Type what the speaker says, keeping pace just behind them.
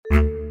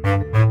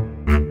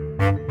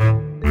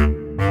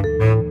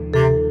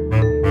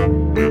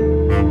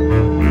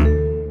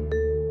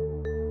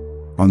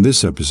On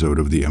this episode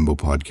of the EMBO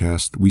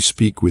podcast, we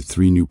speak with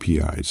three new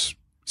PIs.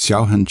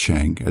 Hsiao-Han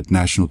Chang at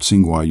National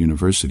Tsinghua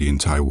University in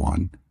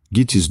Taiwan,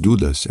 Gytis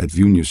Dudas at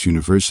Vilnius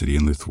University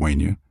in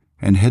Lithuania,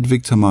 and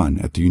Hedvig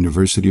Tamman at the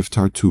University of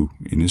Tartu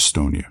in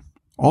Estonia.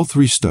 All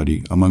three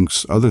study,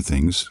 amongst other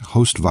things,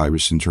 host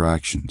virus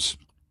interactions.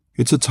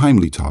 It's a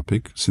timely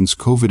topic since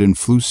COVID and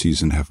flu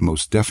season have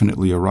most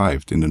definitely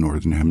arrived in the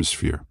Northern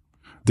Hemisphere.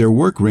 Their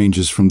work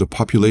ranges from the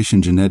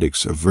population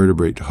genetics of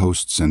vertebrate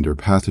hosts and their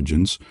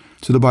pathogens,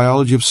 to the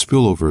biology of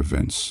spillover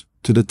events,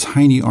 to the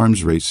tiny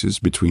arms races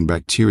between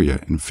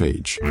bacteria and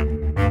phage.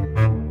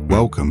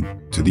 Welcome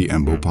to the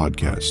EMBO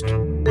podcast.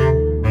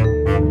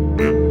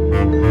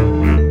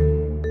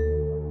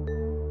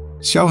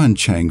 Hsiao-Han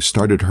Chang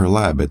started her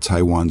lab at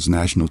Taiwan's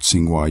National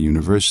Tsinghua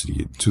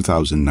University in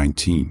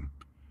 2019.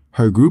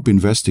 Her group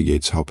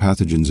investigates how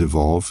pathogens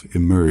evolve,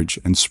 emerge,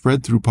 and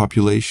spread through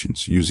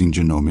populations using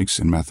genomics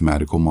and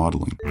mathematical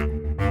modeling.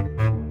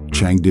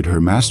 Chang did her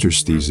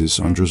master's thesis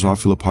on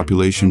Drosophila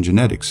population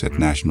genetics at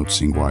National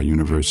Tsinghua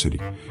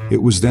University.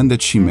 It was then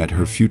that she met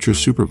her future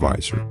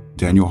supervisor,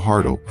 Daniel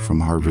Hartle,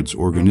 from Harvard's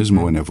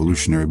Organismal and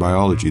Evolutionary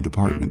Biology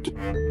department.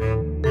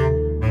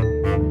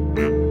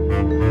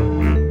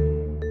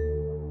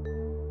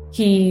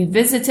 He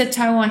visited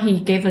Taiwan, he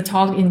gave a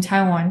talk in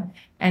Taiwan,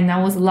 and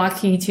I was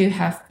lucky to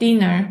have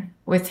dinner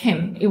with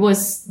him.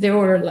 There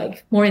were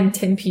like more than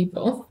 10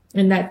 people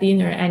in that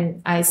dinner,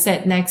 and I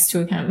sat next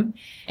to him.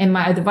 And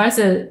my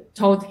advisor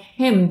told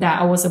him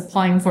that I was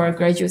applying for a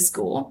graduate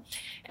school.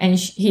 And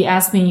he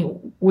asked me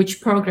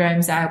which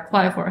programs I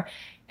apply for.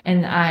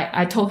 And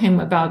I told him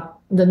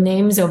about the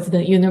names of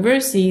the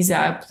universities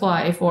I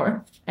apply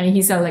for. And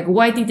he said, like,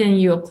 why didn't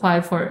you apply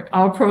for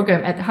our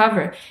program at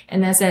Harvard?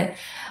 And I said,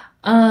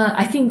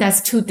 I think that's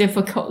too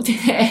difficult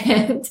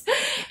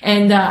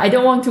and I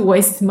don't want to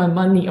waste my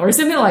money or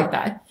something like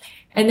that.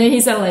 And then he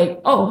said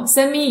like, oh,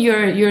 send me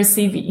your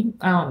CV.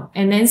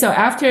 And then so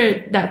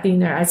after that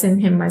dinner, I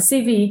sent him my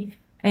CV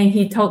and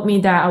he told me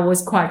that I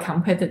was quite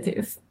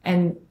competitive.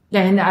 And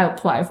then I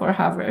applied for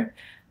Harvard.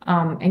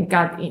 And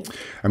got in.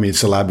 I mean,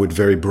 it's a lab with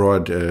very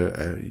broad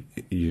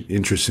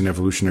interest in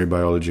evolutionary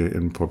biology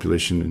and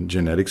population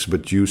genetics,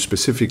 but you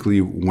specifically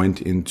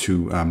went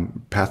into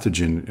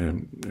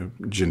pathogen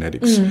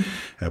genetics,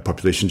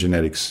 population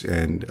genetics,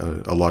 and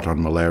a lot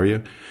on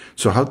malaria.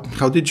 So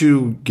how did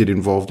you get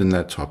involved in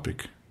that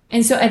topic?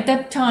 And so at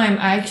that time,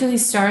 I actually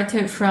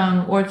started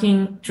from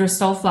working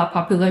Drosophila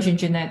population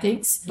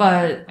genetics.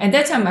 But at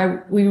that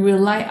time, we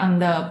relied on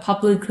the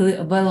publicly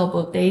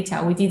available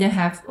data. We didn't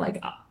have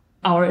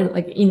our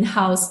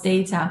in-house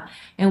data.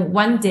 And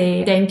one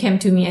day, Dan came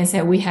to me and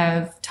said, we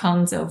have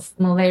tons of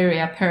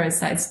malaria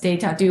parasites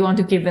data. Do you want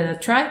to give it a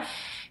try?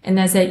 And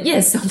I said,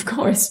 yes, of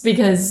course,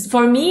 because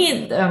for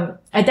me,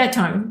 at that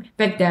time,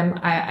 back then,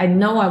 I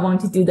know I want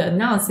to do the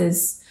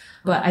analysis,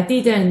 but I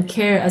didn't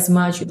care as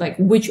much like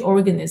which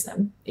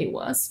organism it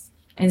was.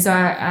 And so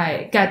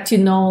I got to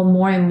know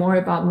more and more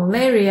about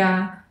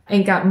malaria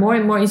and got more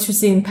and more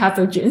interested in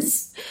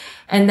pathogens.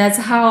 And that's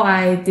how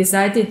I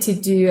decided to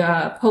do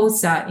a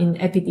postdoc in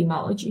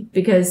epidemiology,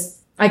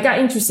 because I got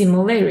interested in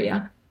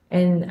malaria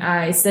and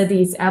I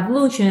studied its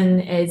evolution,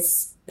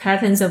 its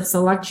patterns of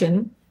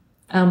selection.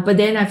 But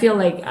then I feel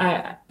like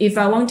if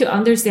I want to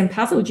understand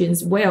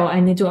pathogens well, I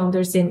need to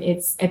understand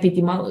its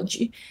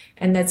epidemiology.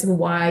 And that's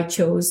why I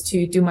chose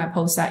to do my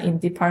postdoc in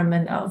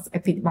Department of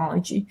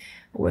Epidemiology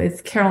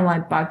with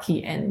Caroline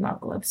Bucky and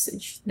Mark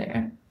Lepsich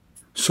there.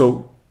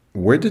 So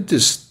where did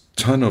this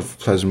ton of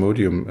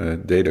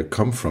Plasmodium data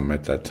come from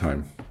at that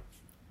time?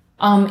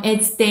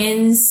 It's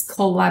Dan's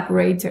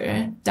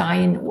collaborator,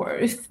 Diane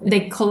Worth.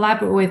 They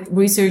collaborate with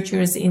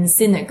researchers in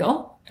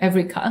Senegal,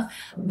 Africa.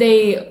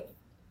 They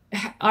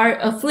are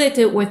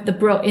affiliated with the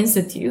Broad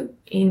Institute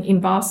in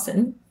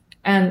Boston.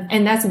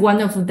 And that's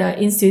one of the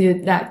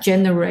institutes that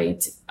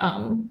generate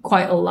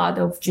quite a lot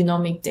of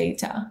genomic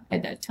data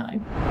at that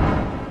time.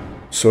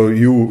 So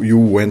you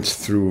went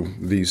through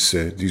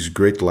these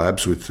great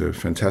labs with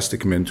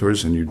fantastic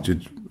mentors, and you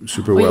did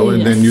super well.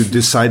 And then you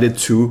decided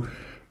to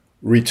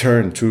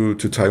return to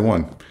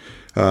Taiwan.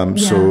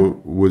 So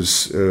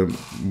was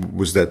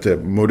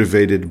that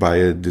motivated by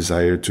a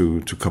desire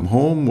to come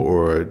home,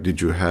 or did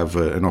you have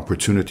an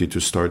opportunity to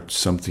start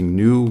something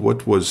new?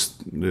 What was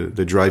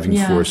the driving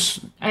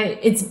force?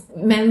 It's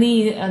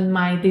mainly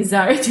my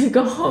desire to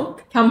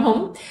come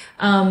home.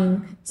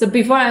 So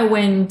before I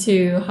went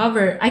to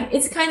Harvard,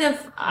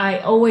 I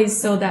always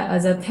saw that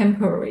as a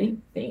temporary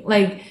thing.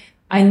 Like,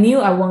 I knew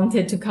I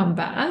wanted to come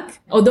back.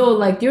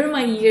 Although during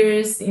my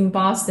years in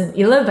Boston,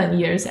 11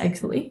 years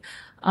actually,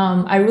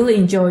 I really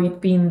enjoyed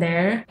being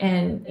there.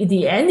 And in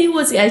the end, it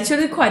was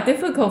actually quite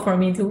difficult for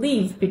me to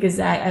leave because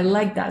I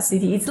like that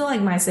city. It's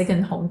like my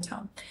second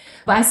hometown.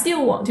 But I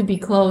still want to be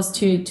close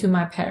to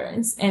my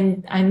parents.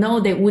 And I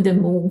know they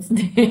wouldn't move.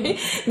 They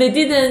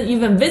didn't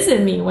even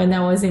visit me when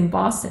I was in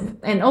Boston.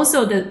 And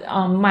also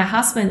my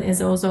husband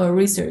is also a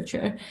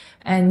researcher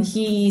and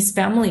his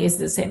family is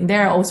the same.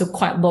 They're also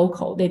quite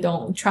local. They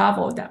don't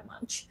travel that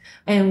much.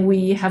 And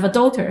we have a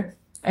daughter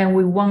and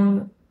we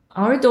want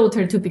our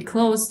daughter to be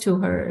close to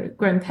her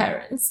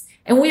grandparents.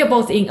 And we are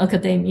both in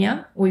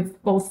academia.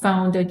 We've both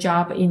found a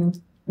job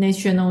in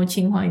National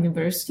Tsinghua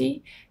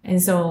University.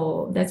 And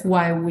so that's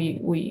why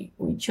we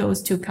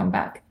chose to come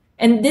back.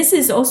 And this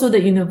is also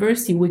the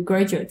university we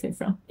graduated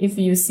from, if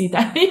you see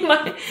that in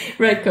my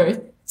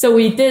record. So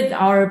we did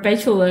our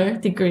bachelor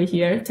degree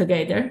here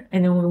together,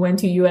 and then we went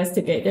to US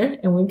together,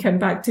 and we came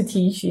back to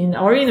teach in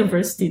our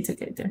university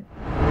together.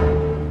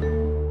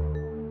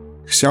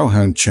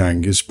 Hsiao-Han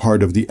Chang is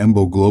part of the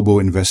EMBO Global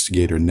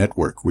Investigator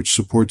Network, which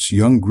supports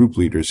young group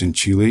leaders in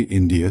Chile,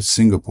 India,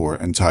 Singapore,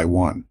 and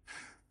Taiwan.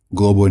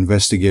 Global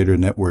Investigator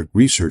Network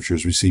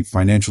researchers receive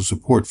financial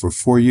support for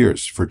 4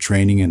 years for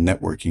training and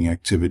networking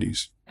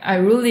activities. I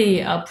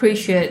really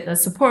appreciate the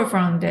support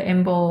from the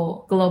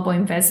EMBO Global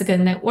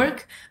Investigator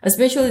Network.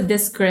 Especially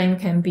this grant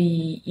can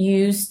be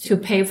used to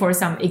pay for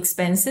some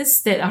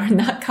expenses that are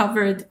not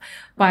covered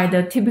by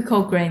the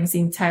typical grants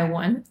in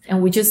Taiwan.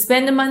 And we just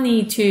spend the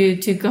money to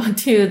go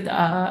to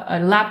a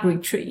lab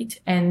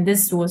retreat. And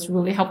this was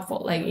really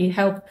helpful. Like it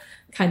helped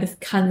kind of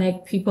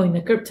connect people in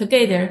the group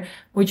together,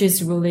 which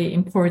is really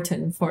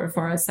important for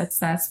a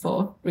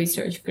successful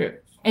research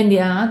group. And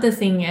the other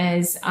thing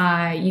is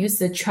I use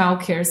the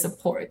childcare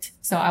support.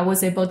 So I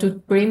was able to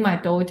bring my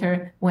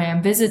daughter when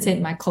I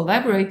visited my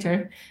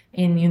collaborator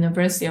in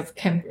University of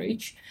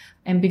Cambridge.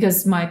 And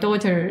because my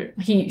daughter,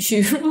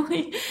 she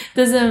really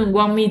doesn't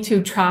want me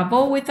to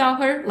travel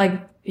without her. Like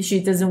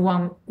she doesn't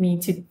want me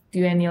to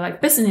do any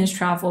like business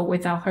travel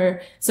without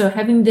her. So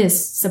having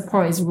this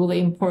support is really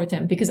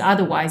important because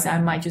otherwise I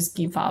might just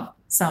give up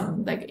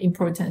some like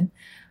important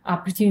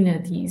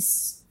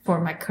opportunities for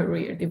my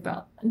career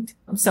development.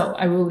 So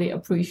I really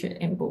appreciate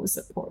EMBO's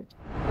support.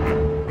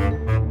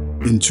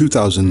 In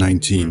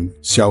 2019,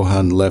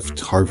 Hsiao-Han left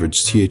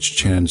Harvard's T.H.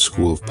 Chan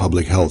School of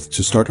Public Health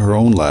to start her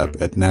own lab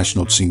at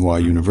National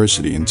Tsinghua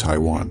University in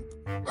Taiwan.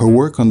 Her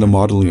work on the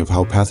modeling of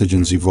how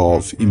pathogens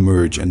evolve,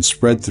 emerge, and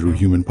spread through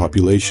human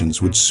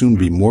populations would soon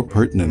be more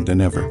pertinent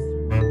than ever.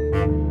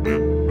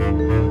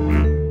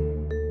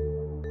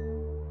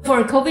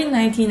 For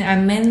COVID-19, I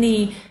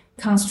mainly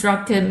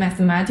constructed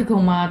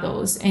mathematical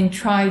models and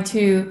tried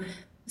to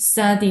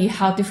study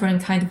how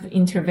different kind of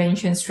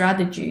intervention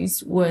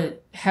strategies would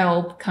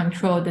help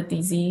control the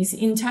disease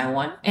in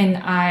Taiwan. And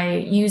I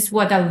used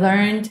what I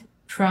learned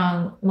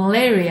from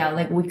malaria,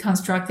 like we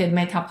constructed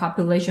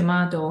meta-population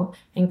model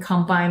and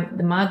combined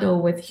the model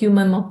with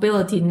human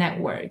mobility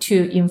network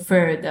to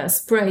infer the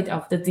spread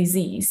of the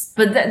disease.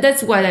 But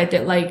that's what I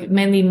did, like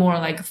mainly more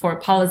like for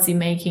policy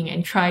making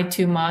and try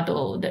to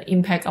model the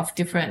impact of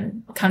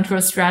different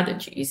control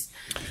strategies.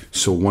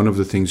 So one of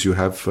the things you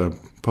have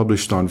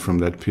published on from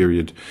that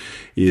period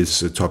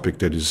is a topic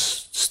that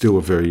is still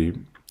a very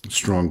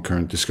strong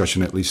current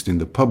discussion, at least in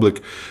the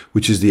public,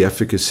 which is the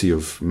efficacy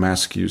of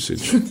mask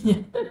usage. Yeah.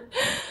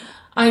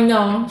 I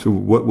know. So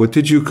what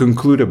did you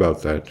conclude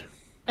about that?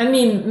 I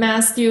mean,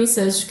 mask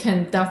usage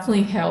can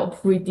definitely help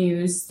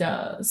reduce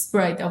the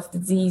spread of the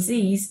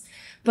disease.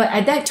 But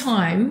at that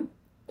time,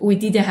 we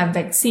didn't have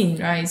vaccine,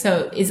 right?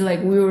 So it's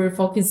like we were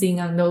focusing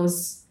on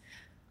those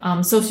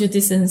social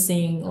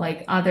distancing,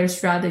 like other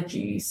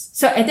strategies.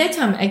 So at that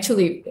time,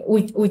 actually,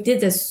 we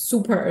did this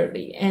super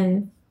early.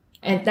 And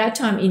at that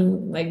time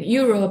in like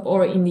Europe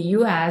or in the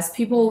US,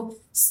 people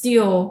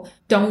still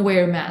don't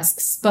wear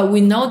masks. But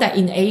we know that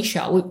in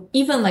Asia,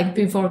 even like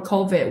before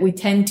COVID, we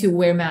tend to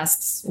wear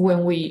masks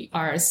when we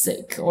are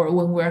sick or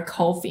when we're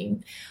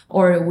coughing,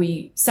 or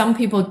some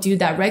people do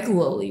that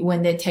regularly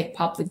when they take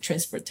public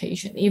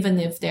transportation, even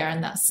if they are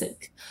not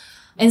sick.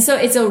 And so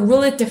it's a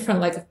really different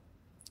like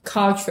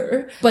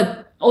culture.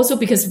 But also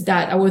because of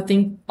that, I would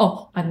think,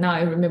 and now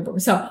I remember.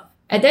 So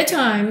at that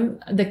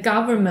time, the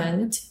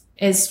government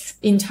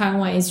in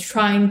Taiwan is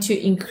trying to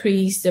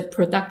increase the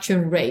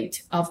production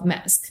rate of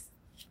masks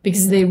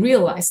because they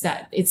realize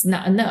that it's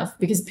not enough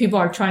because people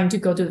are trying to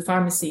go to the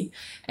pharmacy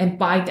and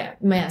buy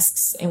that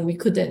masks and we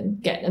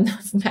couldn't get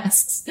enough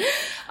masks.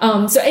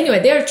 So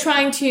anyway, they're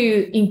trying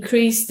to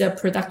increase the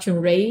production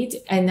rate.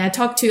 And I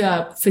talked to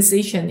a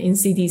physician in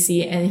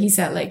CDC and he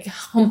said like,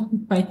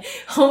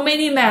 how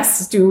many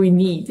masks do we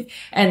need?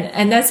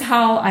 And that's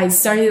how I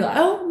started,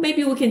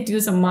 maybe we can do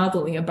some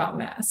modeling about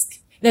masks.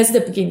 That's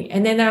the beginning.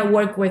 And then I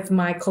work with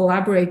my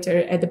collaborator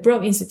at the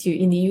Broad Institute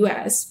in the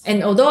US.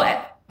 And although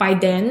by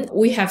then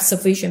we have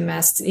sufficient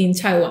masks in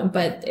Taiwan,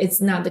 but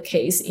it's not the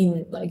case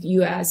in like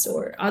US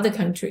or other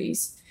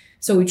countries.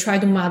 So we try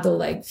to model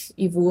like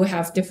if we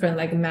have different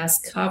like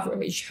mask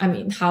coverage,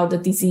 how the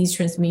disease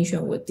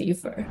transmission would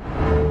differ.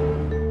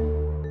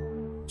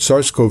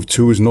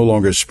 SARS-CoV-2 is no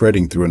longer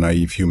spreading through a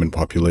naive human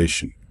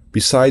population.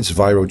 Besides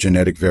viral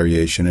genetic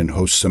variation and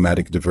host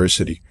somatic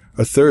diversity,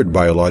 a third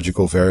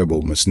biological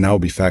variable must now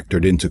be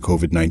factored into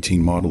COVID-19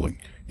 modeling: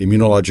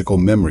 immunological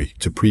memory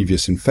to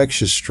previous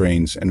infectious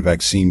strains and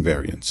vaccine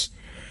variants.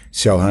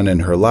 Hsiao-Han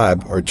and her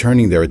lab are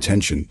turning their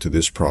attention to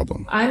this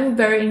problem. I'm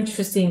very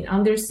interested in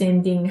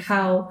understanding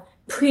how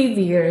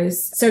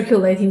previous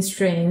circulating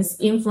strains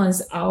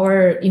influence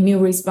our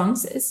immune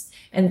responses,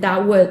 and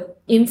that would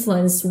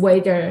influence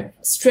whether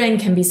strain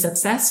can be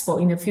successful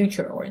in the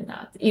future or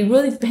not. It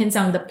really depends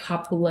on the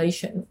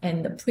population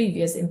and the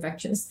previous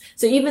infections.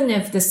 So even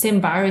if the same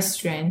virus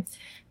strain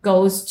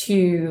goes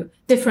to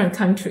different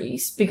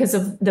countries because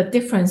of the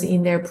difference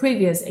in their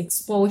previous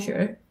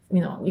exposure,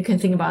 you can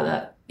think about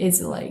that. It's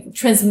like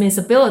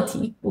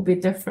transmissibility will be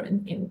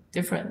different in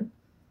different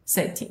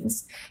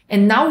settings.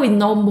 And now we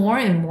know more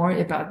and more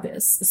about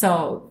this.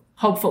 So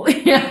hopefully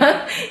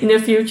in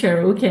the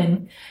future,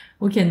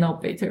 we can know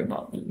better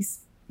about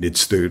these.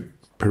 It's the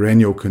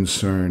perennial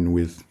concern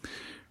with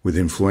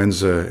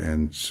influenza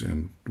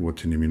and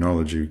what in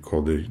immunology we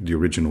call the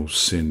original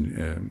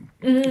sin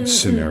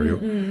scenario,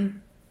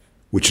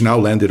 which now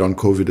landed on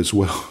COVID as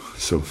well.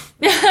 So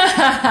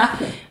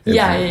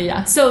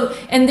yeah. So,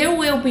 and there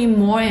will be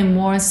more and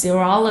more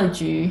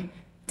serology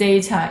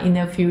data in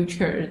the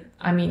future.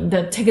 I mean,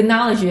 the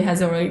technology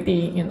has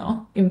already,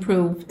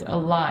 improved a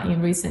lot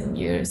in recent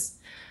years.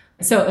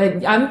 So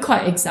I'm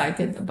quite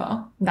excited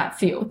about that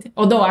field,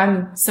 although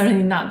I'm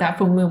certainly not that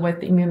familiar with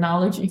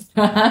immunology,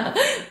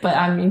 but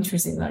I'm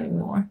interested in learning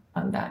more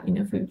on that in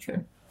the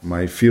future.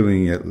 My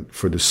feeling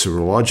for the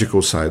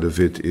serological side of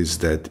it is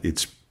that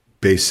it's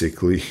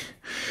basically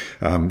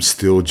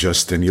still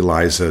just an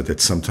ELISA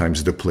that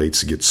sometimes the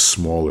plates get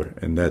smaller.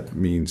 And that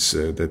means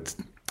that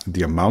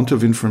the amount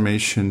of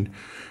information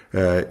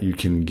you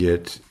can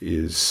get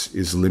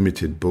is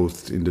limited,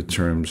 both in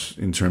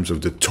terms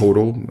of the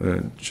total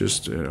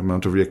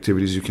amount of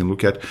reactivities you can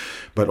look at,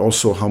 but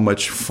also how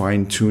much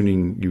fine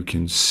tuning you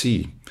can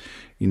see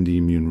in the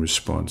immune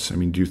response. I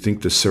mean, do you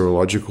think the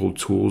serological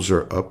tools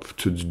are up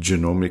to the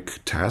genomic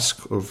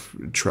task of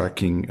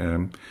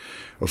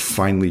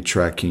finally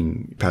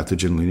tracking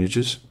pathogen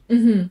lineages?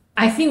 Mm-hmm.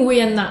 I think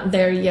we are not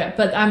there yet,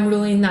 but I'm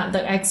really not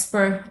the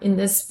expert in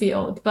this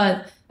field.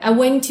 But I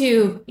went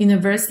to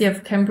University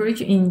of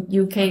Cambridge in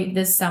UK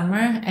this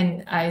summer,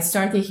 and I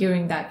started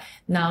hearing that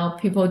now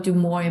people do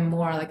more and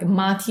more like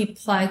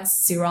multiplex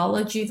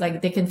serology,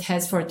 like they can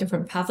test for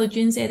different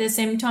pathogens at the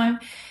same time.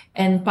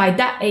 And by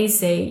that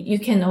assay, you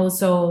can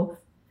also,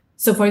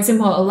 so for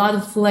example, a lot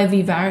of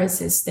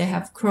flaviviruses, they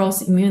have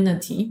cross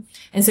immunity.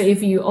 And so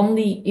if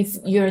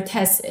your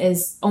test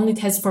is only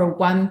test for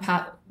one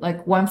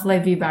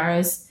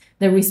flavivirus,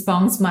 the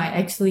response might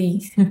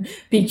actually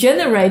be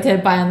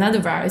generated by another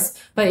virus.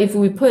 But if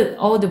we put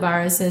all the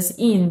viruses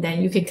in,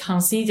 then you can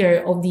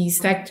consider all these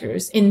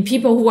factors. And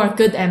people who are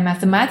good at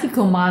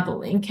mathematical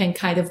modeling can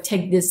kind of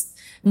take this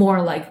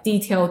more like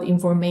detailed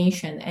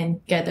information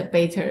and get a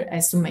better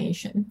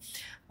estimation.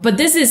 But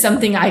this is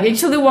something I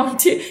actually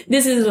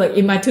this is like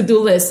in my to-do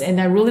list, and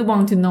I really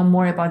want to know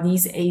more about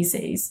these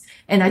assays.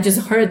 And I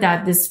just heard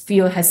that this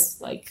field has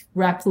like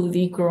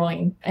rapidly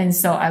growing. And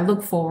so I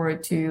look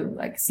forward to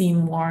like seeing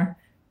more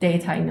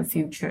data in the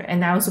future.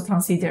 And I also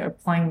consider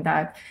applying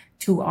that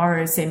to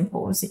our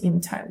samples in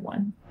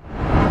Taiwan.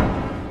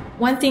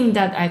 One thing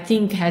that I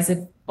think has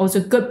also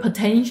good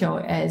potential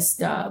is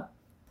the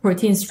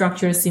protein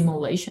structure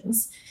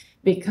simulations.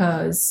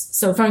 Because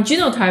from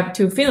genotype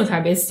to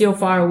phenotype, it's still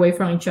far away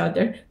from each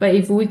other. But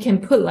if we can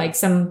put like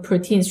some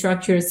protein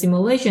structure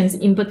simulations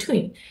in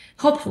between,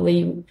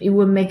 hopefully it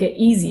will make it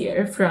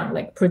easier from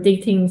like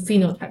predicting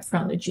phenotype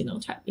from the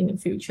genotype in the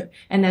future.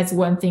 And that's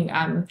one thing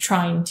I'm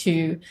trying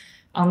to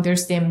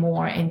understand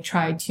more and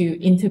try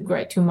to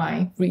integrate to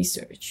my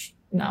research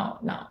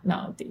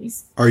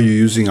nowadays. Are you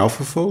using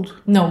AlphaFold?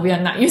 No, we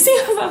are not using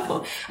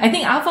AlphaFold. I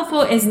think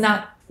AlphaFold is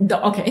not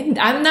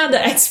I'm not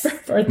the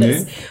expert for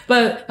this,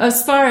 but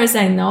as far as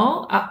I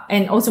know,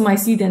 and also my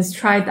students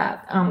tried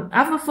that,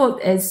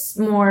 AlphaFold is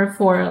more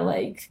for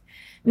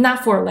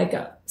not for like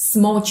a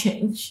small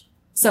change.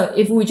 So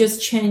if we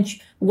just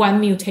change one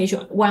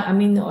mutation, one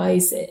amino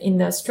acid in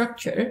the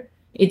structure,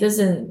 it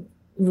doesn't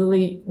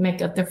really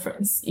make a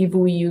difference if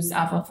we use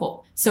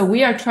AlphaFold. So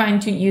we are trying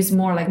to use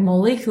more like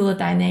molecular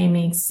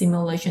dynamics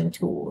simulation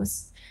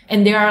tools.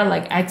 And there are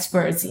like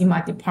experts in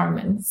my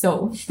department.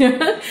 So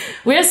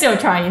we're still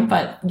trying,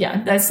 but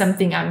yeah, that's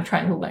something I'm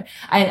trying to learn.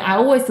 I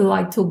always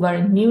like to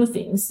learn new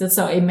things.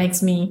 So it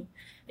makes me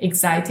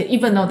excited,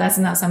 even though that's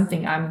not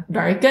something I'm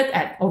very good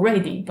at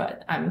already,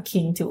 but I'm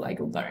keen to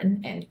like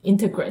learn and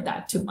integrate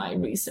that to my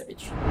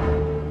research.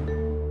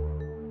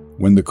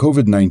 When the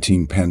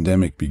COVID-19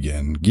 pandemic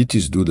began,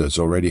 Gytis Dudas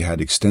already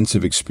had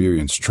extensive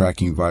experience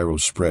tracking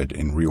viral spread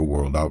in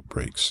real-world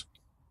outbreaks.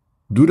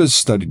 Dudas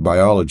studied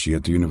biology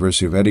at the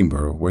University of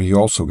Edinburgh, where he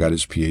also got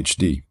his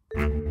PhD.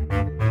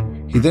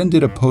 He then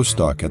did a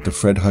postdoc at the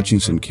Fred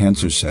Hutchinson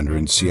Cancer Center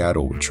in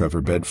Seattle with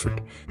Trevor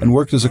Bedford, and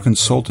worked as a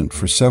consultant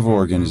for several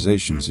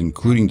organizations,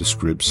 including the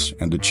Scripps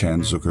and the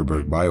Chan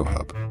Zuckerberg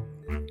Biohub.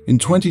 In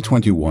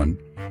 2021,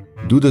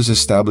 Dudas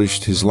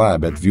established his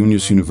lab at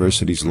Vilnius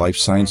University's Life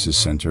Sciences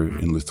Center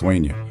in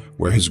Lithuania,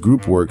 where his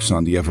group works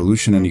on the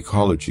evolution and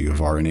ecology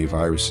of RNA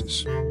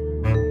viruses.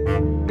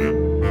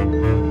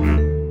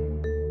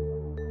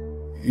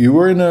 You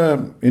were in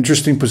an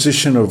interesting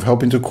position of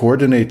helping to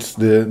coordinate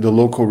the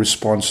local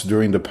response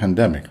during the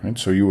pandemic, right?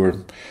 So you were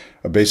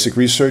a basic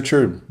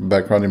researcher,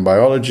 background in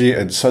biology,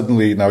 and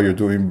suddenly now you're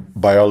doing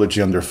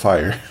biology under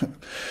fire.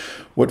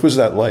 What was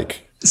that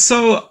like?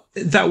 So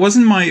that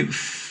wasn't my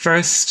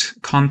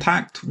first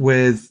contact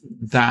with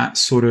that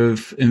sort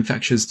of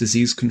infectious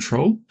disease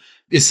control.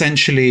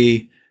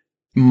 Essentially,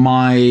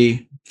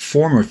 my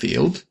former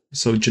field,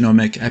 so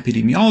genomic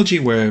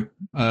epidemiology, where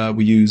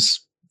we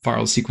use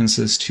viral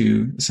sequences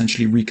to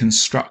essentially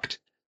reconstruct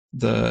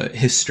the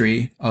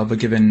history of a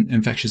given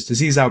infectious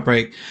disease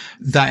outbreak,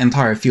 that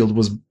entire field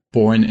was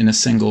born in a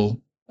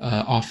single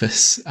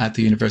office at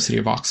the University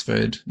of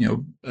Oxford,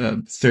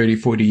 30,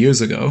 40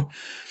 years ago.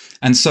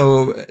 And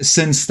so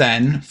since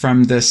then,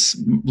 from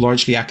this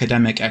largely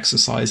academic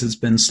exercise, has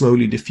been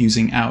slowly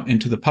diffusing out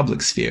into the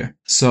public sphere.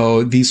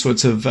 So these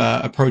sorts of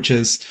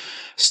approaches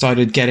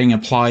started getting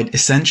applied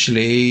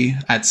essentially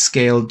at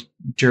scale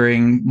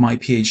during my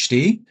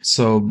PhD.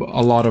 So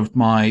a lot of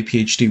my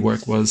PhD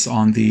work was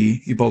on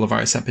the Ebola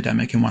virus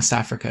epidemic in West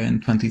Africa in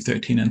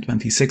 2013 and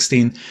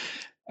 2016,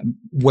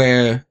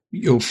 where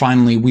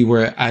finally we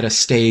were at a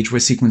stage where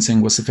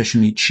sequencing was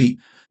sufficiently cheap,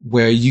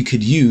 where you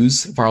could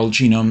use viral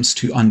genomes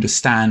to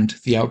understand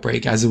the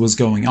outbreak as it was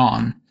going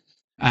on.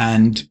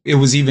 And it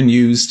was even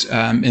used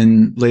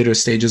in later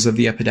stages of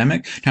the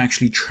epidemic to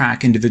actually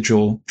track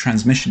individual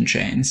transmission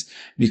chains,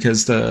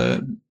 because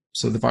the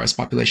virus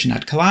population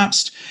had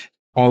collapsed.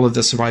 All of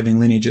the surviving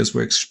lineages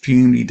were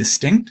extremely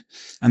distinct,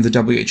 and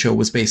the WHO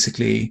was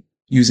basically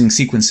using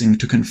sequencing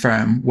to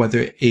confirm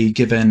whether a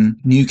given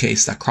new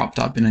case that cropped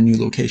up in a new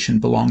location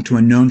belonged to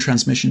a known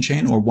transmission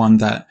chain or one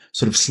that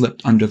sort of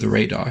slipped under the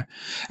radar.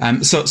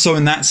 So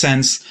in that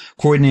sense,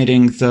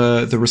 coordinating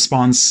the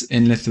response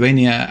in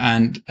Lithuania,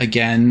 and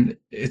again,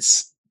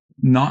 it's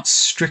not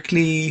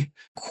strictly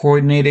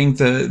coordinating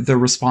the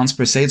response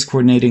per se, it's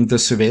coordinating the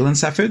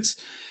surveillance efforts.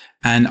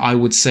 And I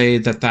would say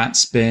that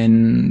that's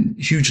been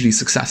hugely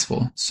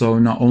successful. So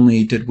not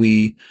only did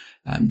we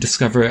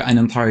discover an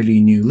entirely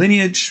new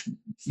lineage,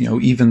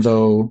 even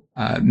though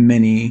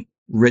many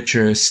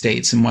richer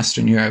states in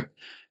Western Europe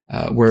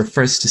were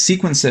first to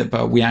sequence it,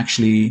 but we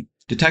actually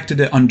detected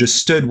it,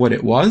 understood what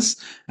it was,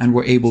 and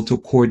were able to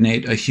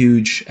coordinate a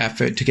huge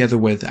effort together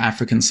with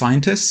African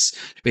scientists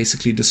to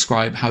basically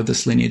describe how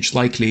this lineage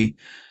likely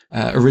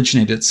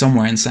originated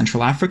somewhere in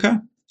Central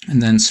Africa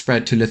and then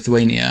spread to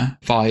Lithuania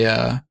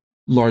via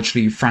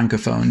largely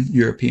Francophone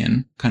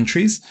European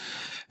countries.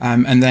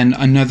 And then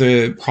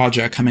another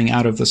project coming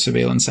out of the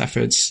surveillance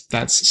efforts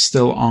that's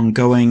still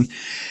ongoing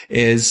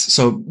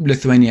so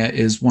Lithuania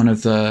is one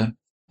of the,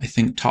 I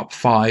think, top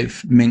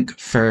 5 mink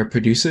fur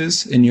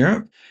producers in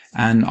Europe.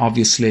 And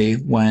obviously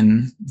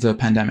when the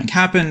pandemic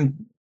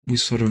happened, we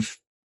sort of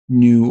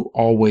knew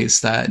always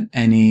that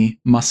any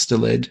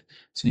mustelid,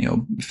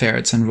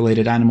 ferrets and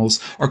related animals,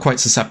 are quite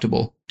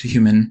susceptible to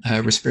human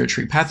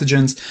respiratory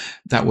pathogens.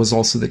 That was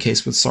also the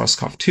case with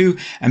SARS-CoV-2.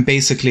 And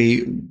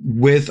basically,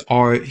 with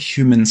our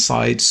human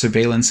side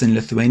surveillance in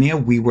Lithuania,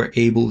 we were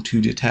able to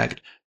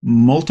detect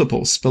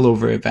multiple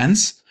spillover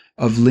events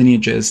of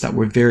lineages that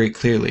were very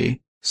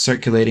clearly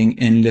circulating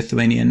in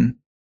Lithuanian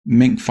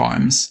mink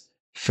farms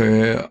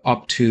for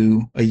up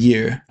to a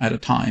year at a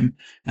time.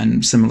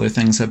 And similar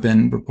things have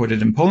been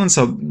reported in Poland.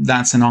 So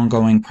that's an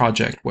ongoing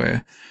project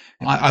where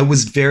I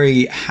was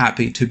very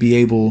happy to be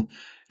able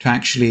to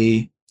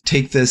actually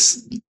take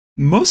this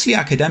mostly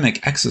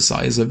academic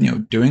exercise of,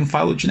 doing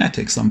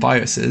phylogenetics on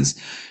viruses,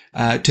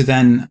 to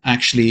then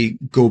actually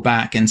go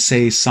back and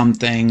say some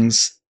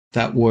things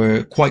that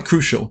were quite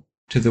crucial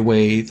to the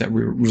way that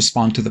we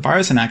respond to the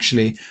virus. And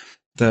actually,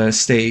 the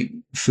state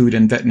food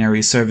and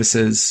veterinary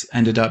services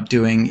ended up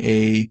doing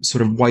a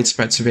sort of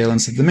widespread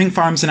surveillance of the mink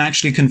farms and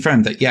actually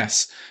confirmed that,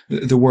 yes,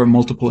 there were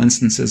multiple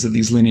instances of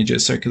these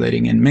lineages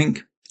circulating in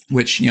mink,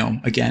 which,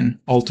 again,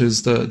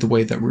 alters the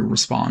way that we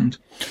respond.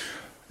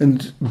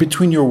 And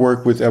between your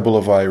work with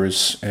Ebola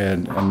virus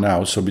and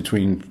now, so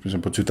between, for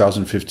example,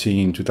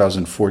 2015,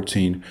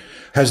 2014,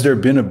 has there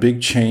been a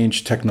big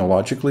change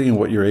technologically in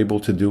what you're able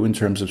to do in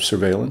terms of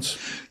surveillance?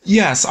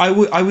 Yes, I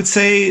would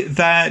say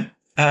that,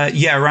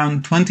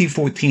 around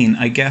 2014,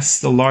 I guess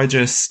the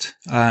largest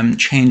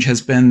change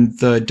has been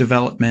the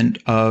development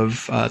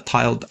of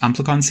tiled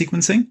amplicon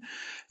sequencing.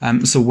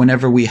 So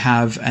whenever we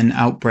have an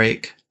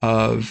outbreak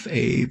of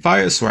a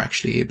virus or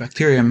actually a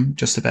bacterium,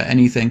 just about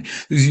anything,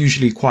 there's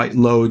usually quite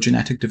low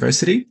genetic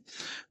diversity,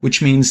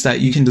 which means that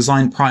you can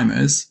design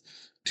primers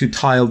to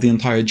tile the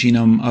entire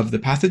genome of the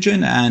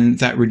pathogen, and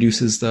that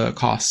reduces the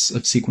costs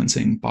of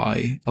sequencing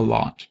by a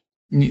lot.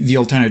 The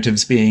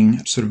alternatives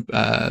being sort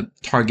of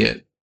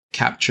target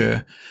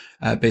capture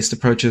based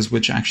approaches,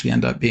 which actually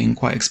end up being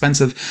quite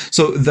expensive.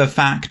 So the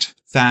fact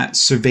that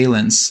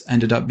surveillance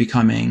ended up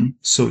becoming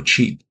so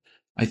cheap,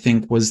 I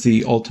think, was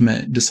the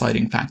ultimate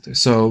deciding factor.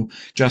 So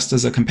just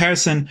as a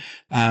comparison,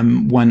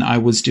 when I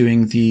was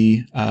doing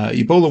the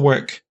Ebola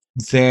work,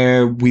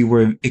 there we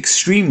were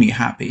extremely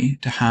happy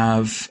to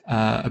have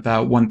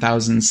about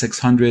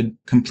 1,600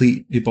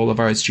 complete Ebola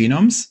virus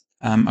genomes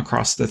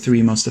across the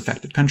three most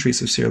affected countries,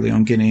 so Sierra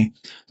Leone, Guinea,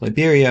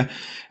 Liberia,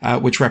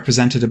 which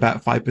represented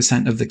about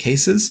 5% of the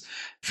cases.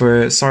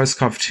 For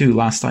SARS-CoV-2,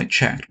 last I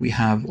checked, we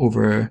have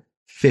over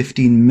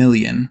 15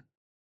 million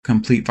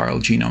complete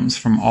viral genomes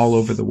from all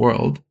over the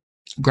world.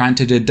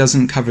 Granted, it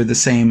doesn't cover the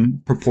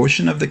same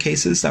proportion of the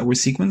cases that were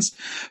sequenced,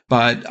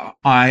 but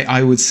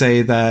I would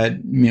say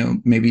that,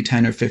 maybe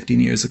 10 or 15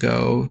 years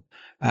ago,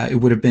 it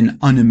would have been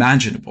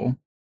unimaginable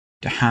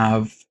to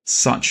have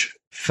such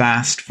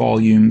vast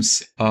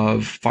volumes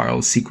of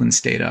viral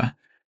sequence data,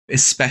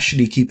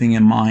 especially keeping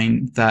in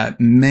mind that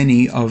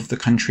many of the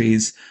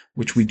countries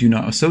which we do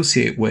not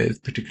associate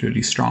with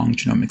particularly strong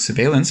genomic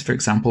surveillance, for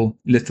example,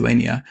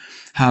 Lithuania,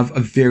 have a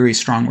very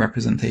strong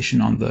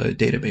representation on the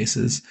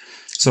databases.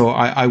 So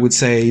I would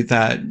say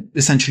that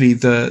essentially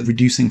the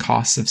reducing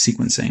costs of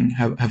sequencing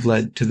have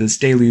led to this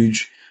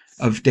deluge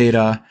of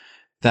data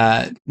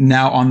that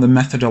now on the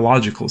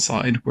methodological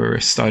side, we're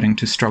starting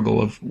to struggle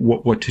of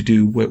what to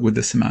do with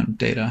this amount of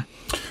data.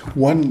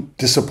 One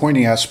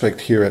disappointing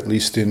aspect here, at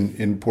least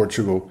in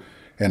Portugal,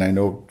 and I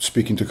know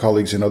speaking to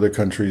colleagues in other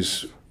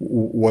countries,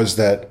 was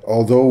that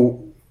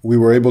although we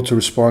were able to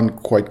respond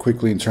quite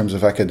quickly in terms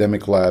of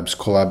academic labs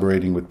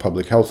collaborating with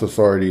public health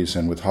authorities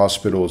and with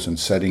hospitals and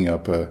setting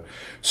up a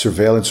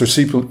surveillance or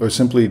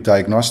simply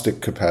diagnostic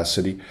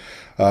capacity,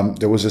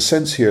 there was a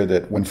sense here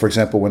that for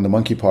example, when the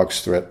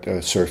monkeypox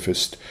threat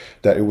surfaced,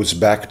 that it was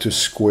back to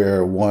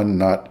square one,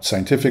 not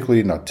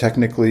scientifically, not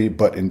technically,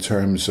 but in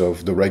terms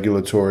of the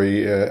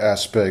regulatory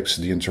aspects,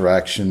 the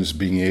interactions,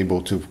 being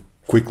able to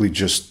quickly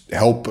just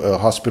help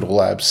hospital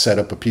labs set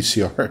up a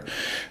PCR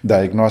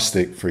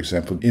diagnostic, for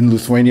example. In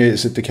Lithuania,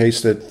 is it the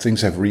case that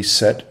things have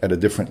reset at a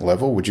different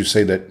level? Would you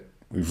say that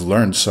we've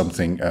learned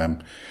something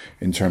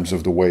in terms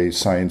of the way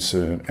science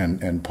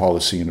and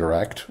policy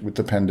interact with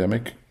the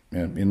pandemic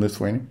in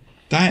Lithuania?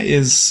 That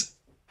is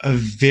a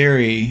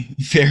very,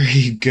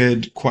 very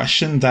good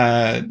question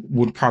that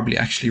would probably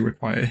actually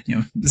require,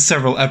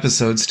 several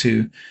episodes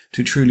to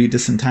truly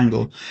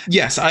disentangle.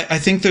 Yes, I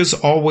think there's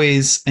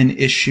always an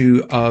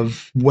issue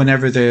of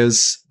whenever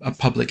there's a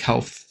public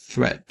health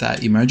threat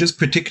that emerges,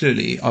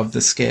 particularly of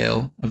the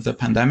scale of the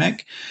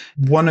pandemic.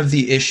 One of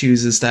the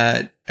issues is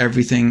that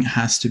everything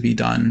has to be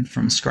done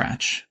from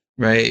scratch,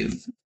 right?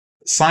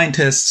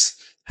 Scientists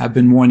have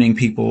been warning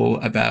people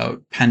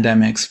about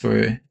pandemics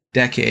for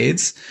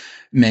decades.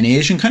 Many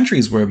Asian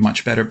countries were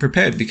much better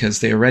prepared because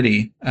they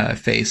already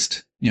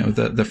faced,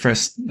 the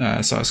first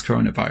SARS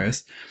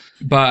coronavirus.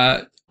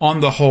 But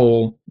on the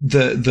whole,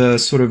 the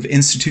sort of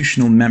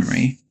institutional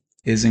memory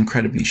is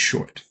incredibly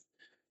short.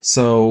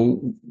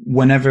 So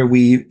whenever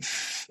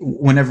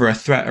a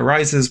threat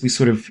arises, we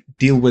sort of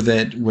deal with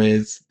it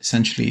with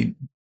essentially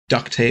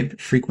duct tape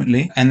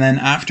frequently. And then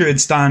after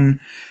it's done,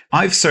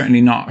 I've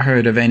certainly not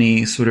heard of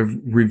any sort of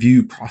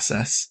review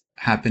process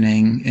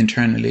happening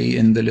internally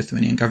in the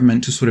Lithuanian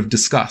government to sort of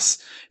discuss,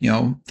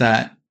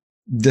 that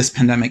this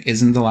pandemic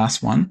isn't the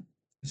last one.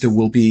 There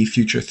will be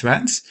future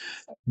threats.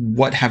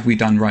 What have we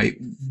done right?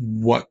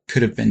 What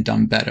could have been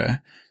done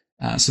better?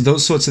 So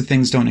those sorts of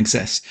things don't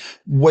exist.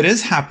 What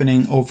is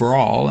happening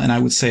overall, and I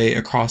would say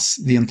across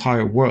the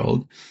entire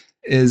world,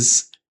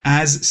 is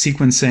as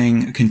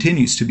sequencing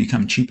continues to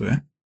become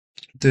cheaper,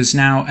 there's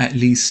now at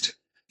least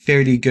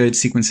fairly good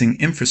sequencing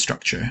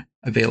infrastructure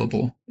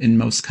available in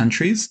most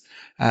countries.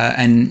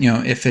 And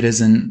if it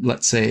isn't,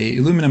 let's say,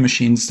 Illumina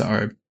machines that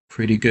are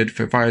pretty good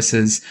for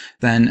viruses,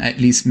 then at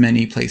least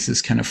many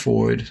places can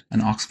afford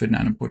an Oxford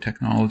Nanopore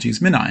Technologies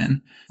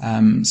MinION.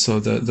 So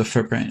the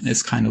footprint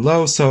is kind of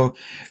low. So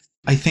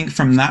I think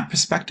from that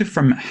perspective,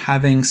 from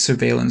having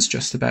surveillance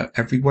just about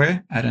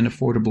everywhere at an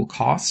affordable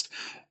cost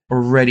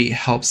already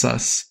helps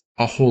us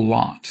a whole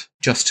lot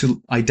just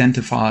to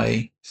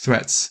identify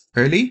threats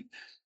early.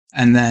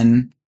 And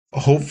then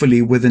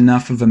hopefully with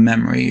enough of a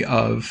memory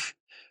of,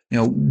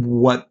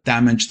 what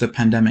damage the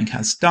pandemic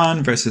has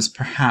done versus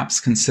perhaps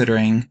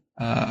considering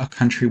a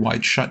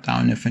countrywide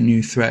shutdown if a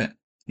new threat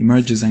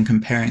emerges and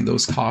comparing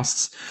those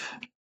costs.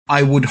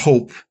 I would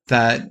hope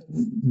that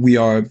we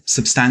are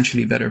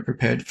substantially better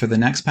prepared for the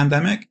next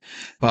pandemic,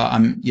 but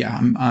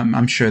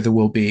I'm sure there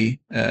will be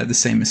the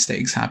same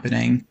mistakes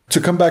happening.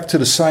 To come back to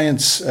the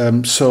science,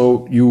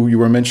 so you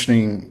were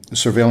mentioning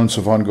surveillance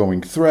of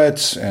ongoing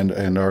threats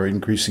and our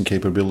increasing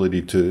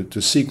capability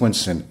to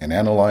sequence and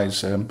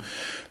analyze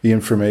the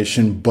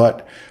information,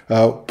 but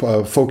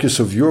focus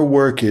of your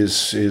work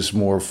is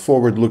more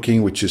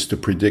forward-looking, which is to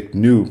predict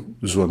new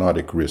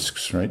zoonotic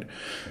risks, right?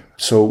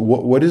 So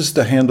what is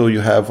the handle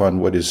you have on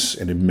what is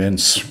an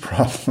immense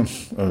problem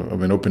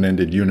of an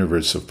open-ended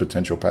universe of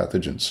potential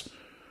pathogens?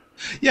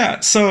 Yeah,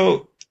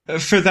 so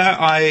for that,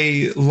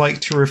 I like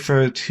to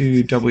refer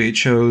to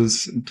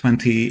WHO's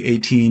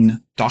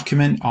 2018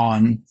 document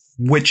on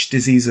which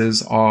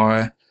diseases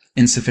are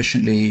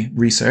insufficiently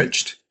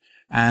researched.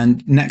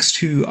 And next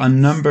to a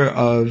number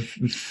of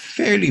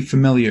fairly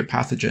familiar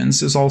pathogens,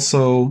 there's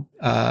also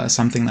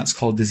something that's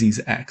called Disease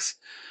X.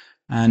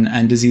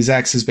 And Disease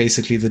X is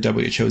basically the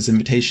WHO's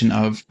invitation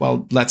of,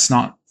 well, let's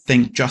not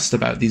think just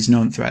about these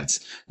known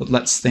threats, but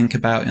let's think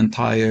about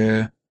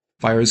entire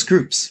virus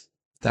groups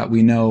that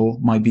we know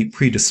might be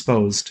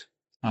predisposed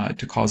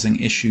to causing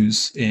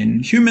issues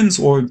in humans,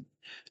 or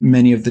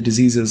many of the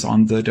diseases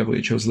on the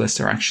WHO's list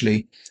are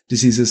actually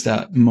diseases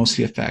that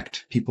mostly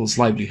affect people's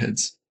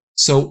livelihoods.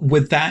 So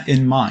with that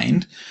in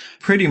mind,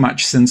 pretty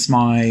much since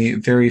my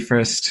very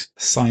first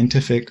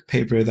scientific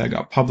paper that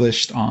got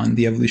published on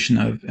the evolution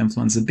of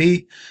influenza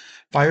B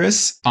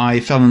virus, I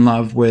fell in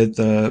love with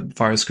the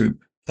virus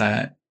group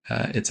that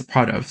it's a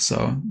part of.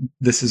 So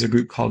this is a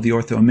group called the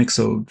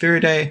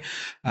Orthomyxoviridae.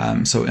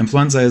 So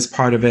influenza is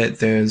part of it.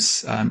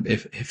 There's,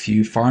 if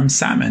you farm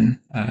salmon,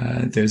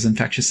 there's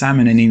infectious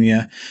salmon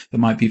anemia that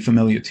might be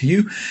familiar to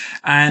you.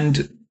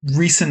 And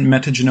recent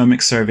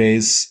metagenomic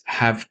surveys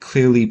have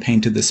clearly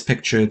painted this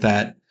picture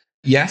that,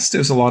 yes,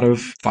 there's a lot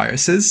of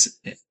viruses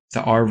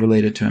that are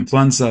related to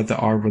influenza, that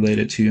are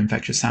related to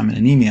infectious salmon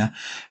anemia.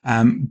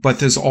 But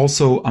there's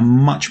also a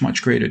much,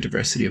 much greater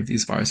diversity of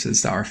these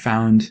viruses that are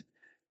found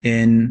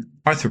in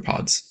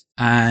arthropods.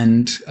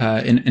 And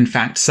in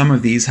fact, some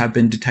of these have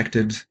been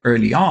detected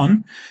early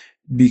on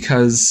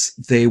because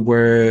they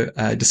were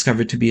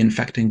discovered to be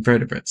infecting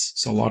vertebrates.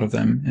 So a lot of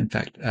them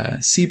infect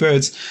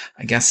seabirds.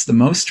 I guess the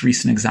most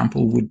recent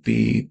example would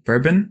be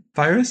bourbon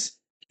virus,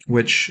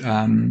 which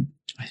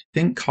I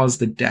think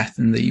caused the death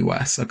in the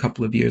US a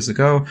couple of years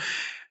ago.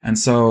 And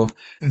so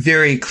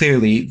very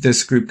clearly,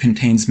 this group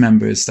contains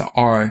members that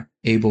are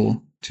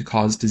able to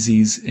cause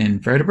disease in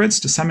vertebrates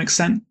to some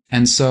extent.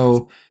 And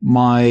so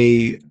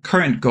my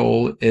current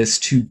goal is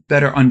to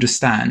better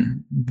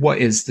understand what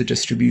is the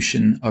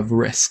distribution of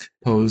risk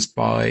posed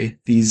by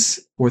these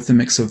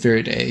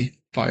Orthomyxoviridae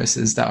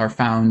viruses that are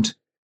found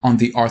on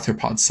the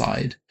arthropod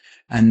side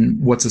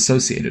and what's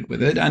associated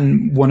with it.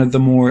 And one of the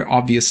more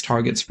obvious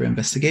targets for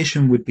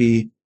investigation would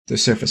be the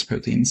surface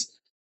proteins.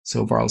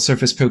 So viral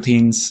surface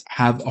proteins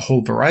have a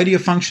whole variety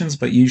of functions,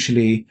 but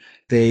usually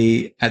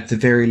they, at the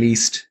very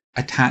least,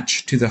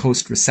 attach to the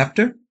host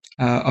receptor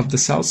of the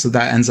cell. So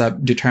that ends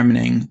up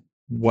determining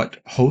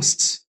what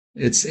hosts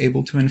it's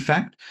able to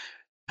infect,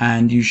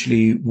 and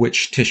usually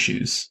which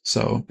tissues.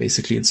 So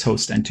basically it's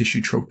host and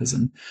tissue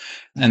tropism.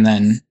 And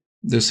then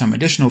there's some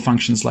additional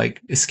functions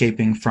like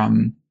escaping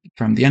from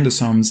the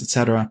endosomes,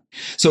 etc.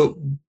 So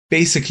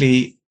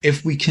basically,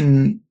 if we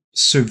can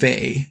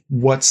survey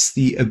what's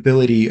the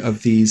ability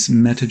of these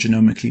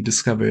metagenomically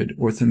discovered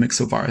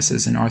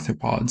orthomyxoviruses in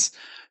arthropods,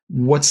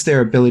 what's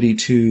their ability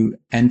to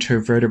enter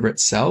vertebrate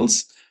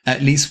cells,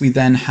 at least we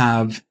then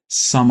have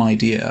some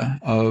idea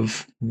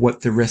of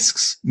what the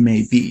risks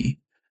may be.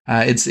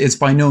 It's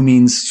by no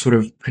means sort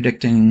of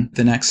predicting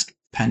the next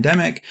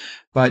pandemic,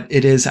 but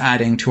it is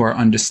adding to our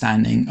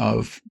understanding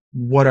of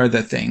what are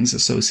the things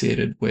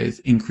associated with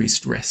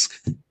increased risk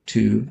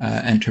to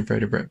enter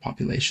vertebrate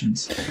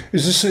populations.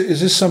 Is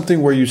this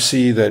something where you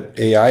see that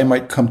AI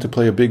might come to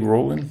play a big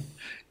role in?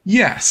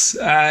 Yes,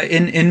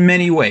 in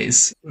many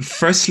ways.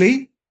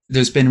 Firstly,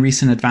 there's been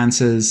recent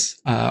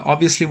advances,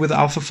 obviously with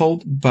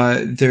AlphaFold,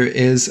 but there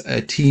is a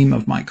team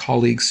of my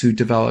colleagues who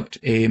developed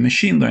a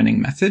machine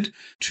learning method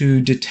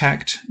to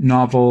detect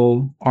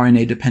novel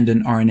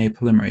RNA-dependent RNA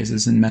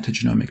polymerases in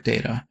metagenomic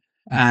data.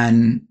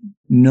 And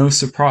no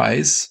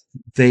surprise,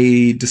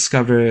 they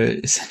discover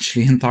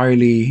essentially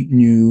entirely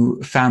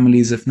new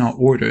families, if not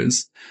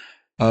orders,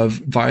 of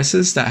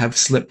viruses that have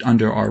slipped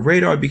under our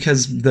radar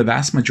because the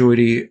vast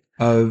majority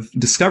of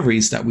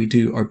discoveries that we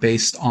do are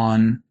based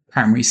on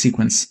primary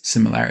sequence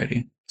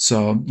similarity.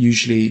 So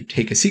usually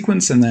take a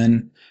sequence and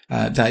then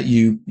that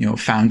you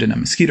found in a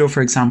mosquito,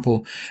 for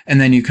example,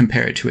 and then you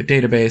compare it to a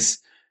database,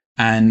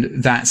 and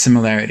that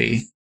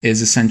similarity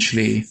is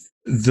essentially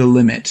the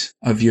limit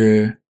of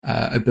your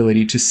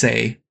ability to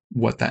say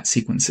what that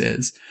sequence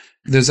is.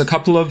 There's a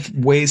couple of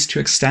ways to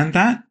extend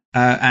that,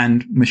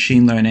 and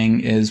machine learning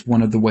is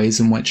one of the ways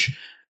in which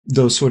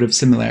those sort of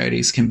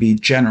similarities can be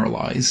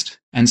generalized.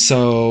 And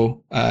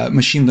so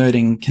machine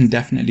learning can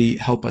definitely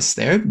help us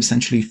there,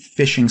 essentially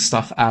fishing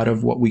stuff out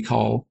of what we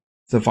call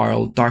the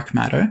viral dark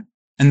matter.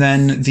 And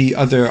then the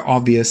other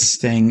obvious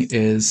thing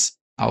is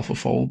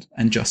AlphaFold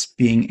and just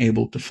being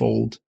able to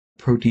fold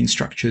protein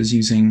structures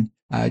using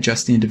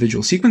just the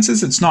individual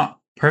sequences. It's not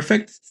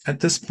perfect at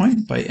this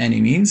point by any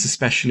means,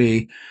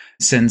 especially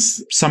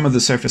since some of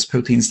the surface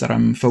proteins that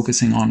I'm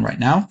focusing on right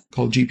now,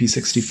 called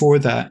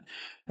GP64, that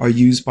are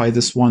used by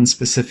this one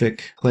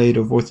specific clade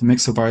of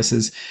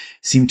orthomyxoviruses,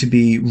 seem to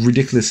be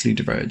ridiculously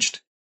diverged.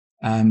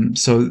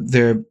 So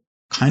they're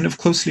kind of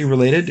closely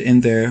related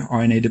in their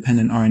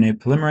RNA-dependent RNA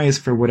polymerase.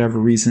 For whatever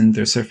reason,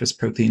 their surface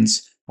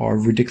proteins are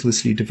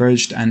ridiculously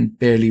diverged and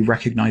barely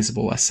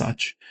recognizable as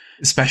such,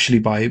 especially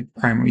by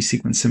primary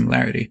sequence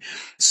similarity.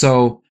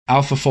 So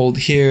AlphaFold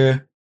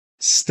here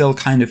still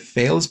kind of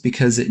fails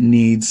because it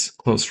needs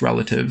close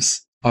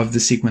relatives of the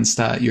sequence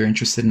that you're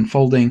interested in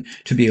folding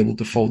to be able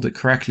to fold it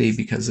correctly,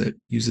 because it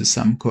uses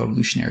some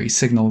coevolutionary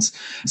signals.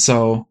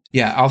 So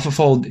yeah,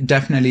 AlphaFold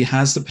definitely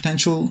has the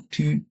potential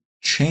to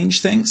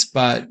change things,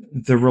 but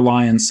the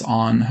reliance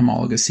on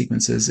homologous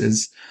sequences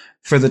is,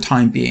 for the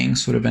time being,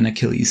 sort of an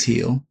Achilles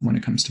heel when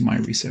it comes to my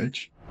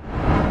research.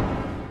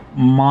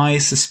 my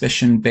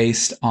suspicion,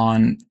 based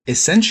on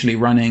essentially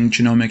running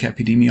genomic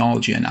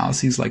epidemiology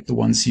analyses like the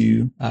ones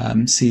you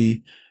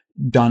see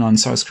done on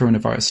SARS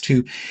coronavirus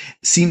 2,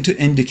 seem to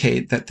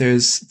indicate that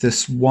there's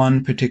this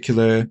one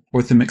particular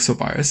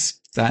orthomyxovirus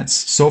that's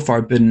so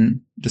far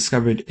been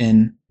discovered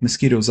in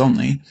mosquitoes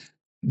only.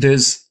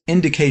 There's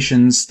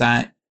indications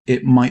that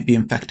it might be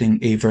infecting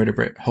a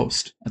vertebrate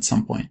host at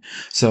some point.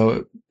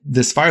 So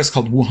this virus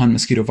called Wuhan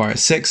mosquito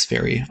virus 6,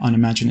 very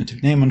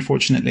unimaginative name,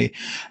 unfortunately,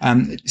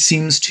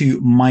 seems to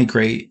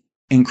migrate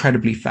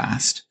incredibly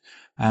fast.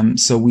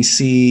 So we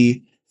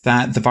see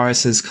that the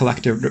viruses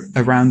collected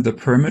around the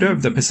perimeter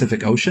of the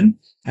Pacific Ocean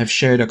have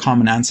shared a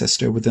common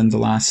ancestor within the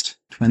last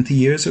 20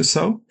 years or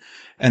so.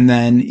 And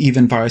then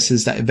even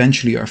viruses that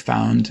eventually are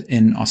found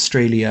in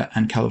Australia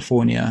and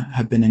California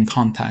have been in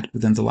contact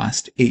within the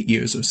last 8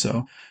 years or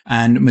so.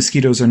 And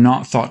mosquitoes are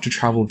not thought to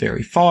travel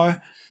very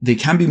far. They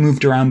can be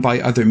moved around by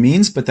other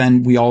means, but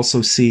then we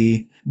also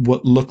see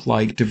what look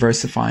like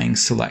diversifying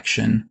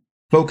selection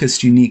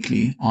focused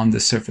uniquely on the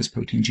surface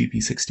protein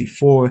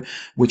GP64,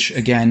 which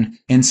again,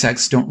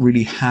 insects don't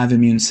really have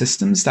immune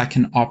systems that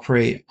can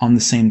operate on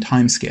the same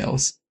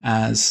timescales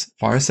as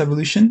virus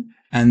evolution.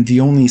 And the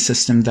only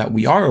system that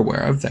we are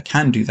aware of that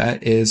can do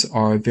that is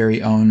our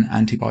very own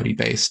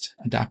antibody-based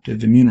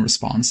adaptive immune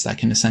response that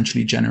can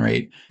essentially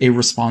generate a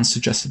response to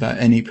just about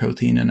any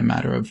protein in a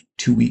matter of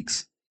 2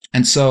 weeks.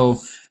 And so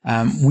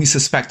we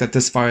suspect that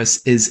this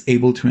virus is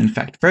able to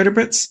infect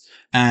vertebrates.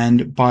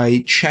 And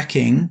by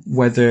checking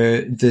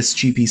whether this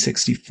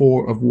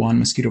GP64 of Wuhan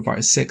mosquito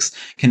virus 6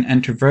 can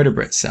enter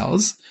vertebrate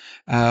cells,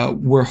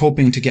 we're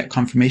hoping to get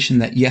confirmation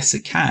that yes,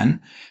 it can.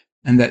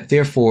 And that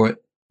therefore,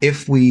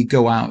 if we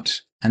go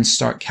out and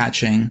start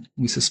catching,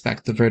 we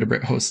suspect the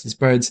vertebrate host is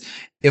birds,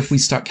 if we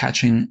start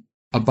catching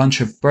a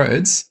bunch of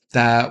birds,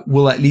 that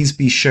we'll at least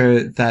be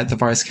sure that the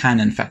virus can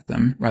infect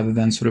them, rather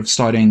than sort of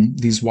starting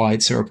these wide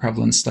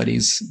seroprevalence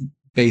studies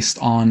based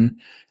on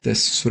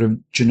this sort of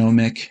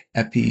genomic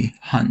epi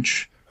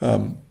hunch.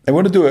 I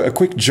want to do a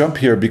quick jump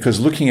here, because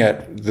looking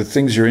at the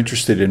things you're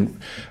interested in,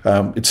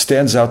 it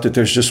stands out that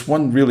there's just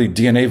one really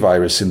DNA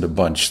virus in the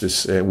bunch,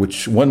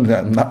 which one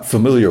that I'm not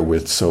familiar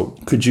with. So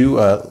could you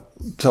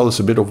tell us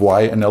a bit of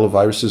why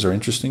anelloviruses are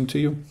interesting to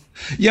you?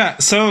 Yeah.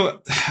 So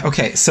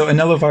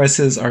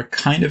anelloviruses are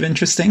kind of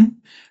interesting,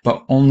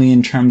 but only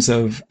in terms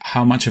of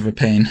how much of a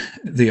pain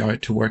they are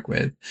to work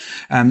with.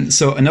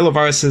 So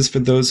anelloviruses, for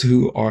those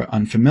who are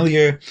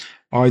unfamiliar,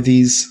 are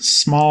these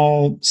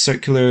small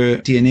circular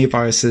DNA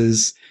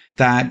viruses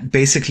that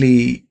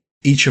basically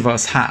each of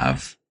us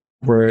have.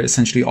 We're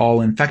essentially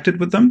all infected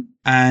with them,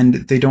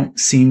 and they don't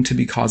seem to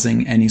be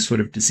causing any sort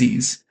of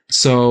disease.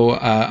 So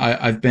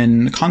I've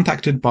been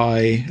contacted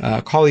by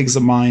colleagues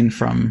of mine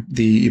from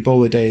the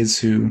Ebola days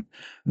who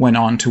went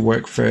on to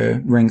work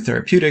for Ring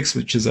Therapeutics,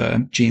 which is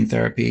a gene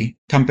therapy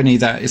company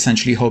that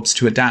essentially hopes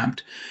to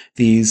adapt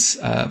these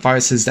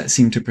viruses that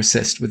seem to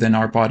persist within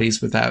our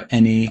bodies without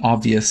any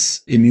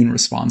obvious immune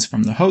response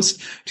from the host,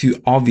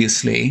 to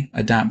obviously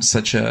adapt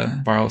such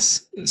a viral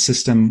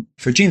system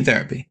for gene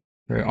therapy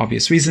for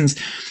obvious reasons.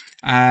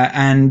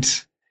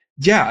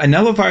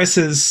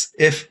 Anelloviruses,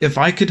 if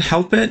I could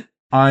help it,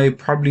 I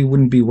probably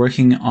wouldn't be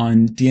working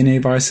on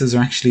DNA viruses, or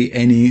actually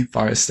any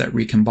virus that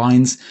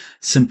recombines,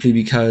 simply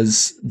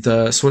because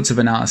the sorts of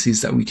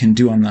analyses that we can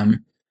do on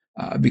them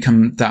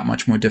become that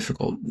much more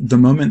difficult. The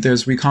moment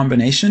there's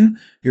recombination,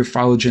 your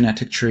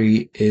phylogenetic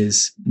tree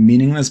is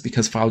meaningless,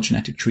 because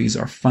phylogenetic trees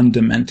are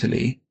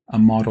fundamentally a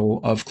model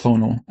of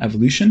clonal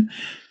evolution.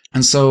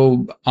 And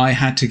so I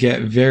had to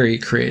get very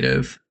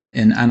creative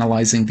in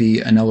analyzing the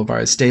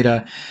anellovirus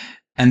data.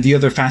 And the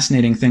other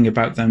fascinating thing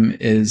about them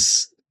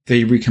is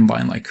they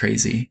recombine like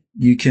crazy.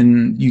 You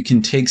can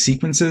take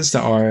sequences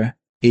that are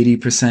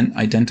 80%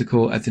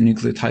 identical at the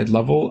nucleotide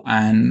level,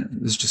 and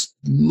there's just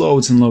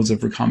loads and loads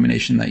of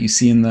recombination that you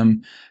see in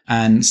them.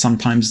 And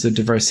sometimes the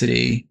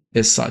diversity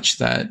is such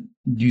that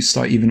you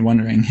start even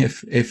wondering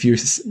if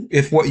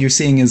what you're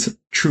seeing is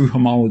true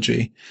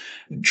homology.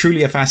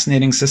 Truly a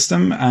fascinating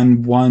system,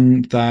 and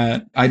one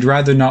that I'd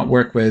rather not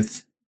work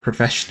with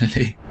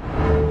professionally.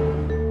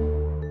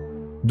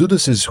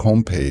 Dudas'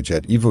 homepage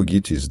at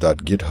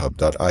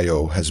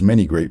evogytis.github.io has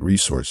many great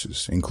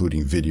resources,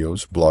 including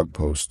videos, blog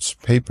posts,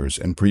 papers,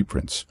 and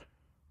preprints.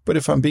 But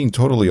if I'm being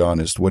totally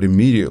honest, what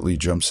immediately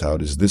jumps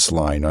out is this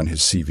line on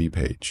his CV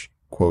page.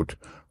 Quote,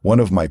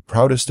 "One of my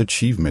proudest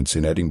achievements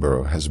in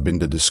Edinburgh has been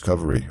the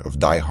discovery of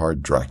Die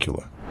Hard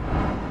Dracula."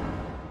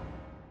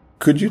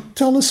 Could you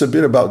tell us a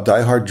bit about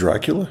Die Hard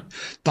Dracula?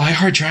 Die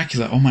Hard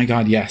Dracula. Oh my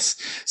God, yes.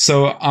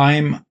 So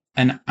I'm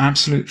an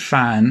absolute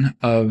fan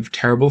of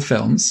terrible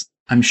films.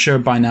 I'm sure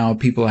by now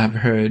people have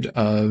heard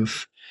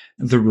of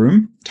The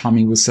Room,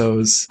 Tommy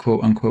Wiseau's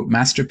quote-unquote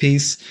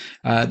masterpiece,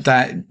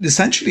 that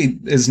essentially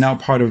is now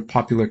part of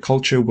popular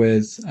culture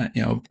with,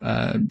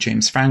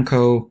 James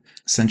Franco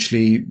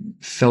essentially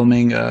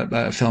filming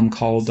a film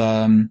called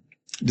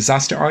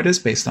disaster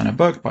artist based on a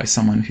book by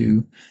someone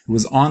who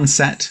was on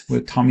set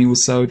with Tommy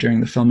Wiseau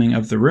during the filming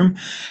of The Room.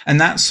 And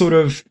that sort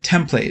of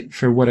template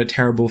for what a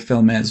terrible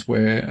film is,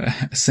 where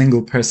a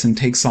single person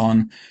takes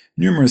on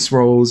numerous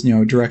roles,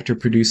 director,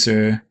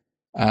 producer,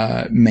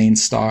 main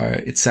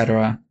star,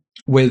 etc.,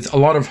 with a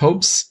lot of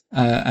hopes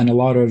and a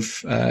lot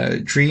of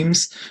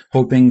dreams,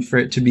 hoping for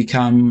it to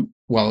become,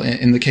 well,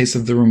 in the case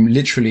of The Room,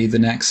 literally the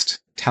next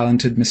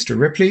talented Mr.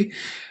 Ripley.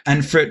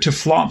 And for it to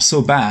flop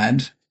so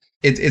bad,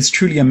 it's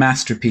truly a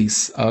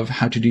masterpiece of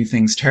how to do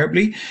things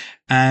terribly.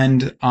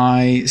 And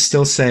I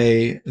still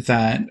say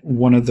that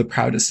one of the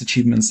proudest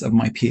achievements of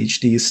my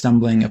PhD is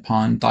stumbling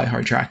upon Die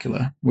Hard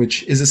Dracula,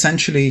 which is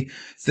essentially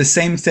the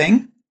same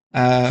thing,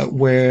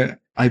 where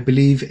I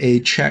believe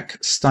a Czech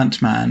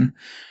stuntman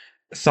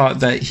thought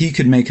that he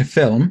could make a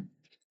film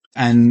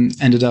and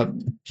ended up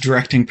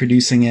directing,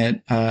 producing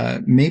it,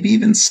 maybe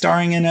even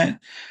starring in it,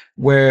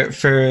 where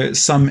for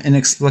some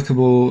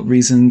inexplicable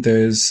reason,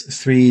 there's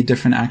 3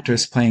 different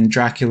actors playing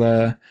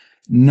Dracula.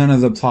 None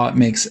of the plot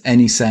makes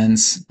any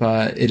sense,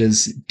 but it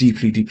is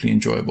deeply, deeply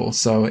enjoyable.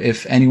 So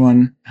if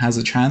anyone has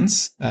a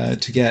chance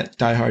to get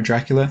Die Hard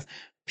Dracula,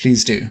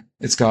 please do.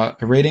 It's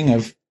got a rating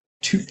of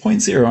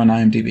 2.0 on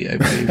IMDb, I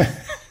believe.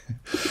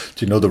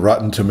 Do you know the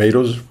Rotten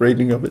Tomatoes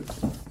rating of it?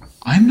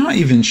 I'm not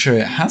even sure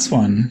it has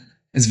one.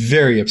 It's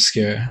very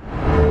obscure.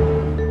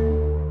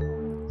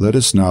 Let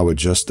us now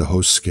adjust the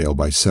host scale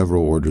by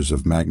several orders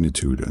of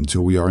magnitude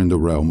until we are in the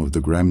realm of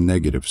the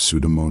gram-negative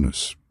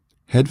Pseudomonas.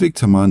 Hedvig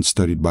Tamman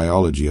studied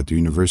biology at the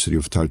University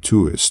of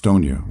Tartu,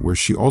 Estonia, where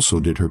she also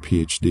did her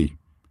PhD.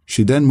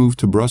 She then moved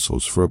to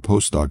Brussels for a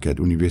postdoc at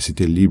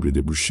Université Libre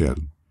de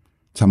Bruxelles.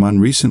 Tamman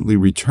recently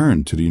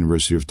returned to the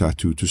University of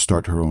Tartu to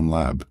start her own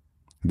lab.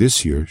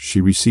 This year,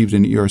 she received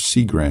an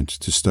ERC grant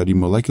to study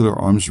molecular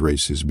arms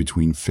races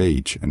between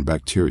phage and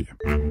bacteria.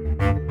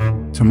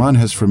 Tamman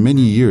has for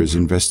many years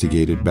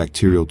investigated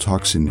bacterial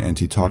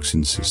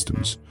toxin-antitoxin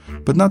systems,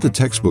 but not the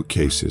textbook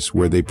cases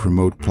where they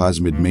promote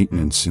plasmid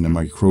maintenance in a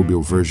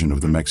microbial version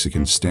of the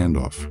Mexican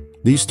standoff.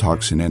 These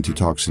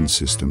toxin-antitoxin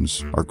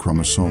systems are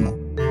chromosomal.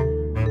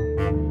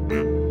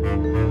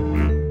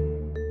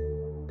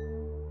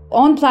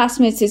 On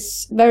plasmids,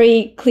 it's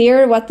very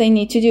clear what they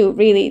need to do,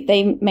 really.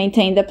 They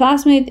maintain the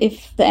plasmid.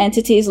 If the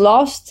entity is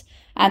lost,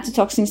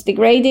 antitoxin is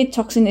degraded,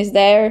 toxin is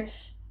there,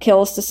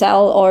 kills the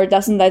cell or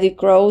doesn't let it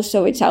grow,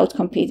 so it's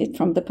outcompeted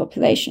from the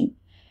population.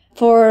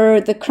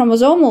 For the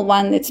chromosomal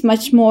one, it's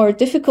much more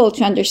difficult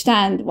to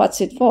understand what's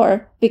it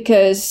for,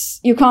 because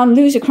you can't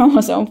lose a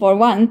chromosome for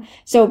one.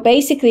 So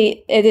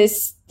basically,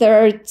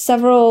 there are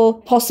several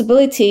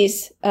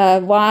possibilities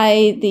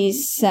why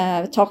these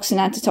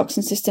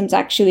toxin-antitoxin systems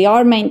actually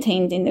are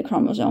maintained in the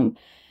chromosome.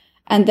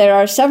 And there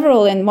are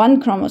several in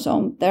one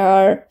chromosome. There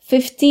are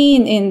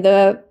 15 in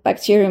the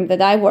bacterium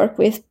that I work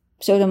with,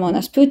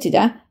 Pseudomonas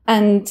putida.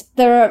 And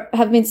there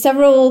have been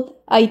several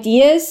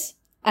ideas.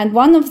 And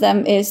one of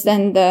them is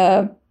then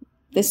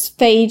this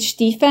phage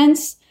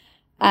defense.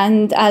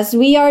 And as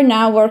we are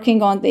now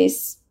working on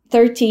these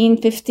 13,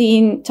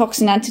 15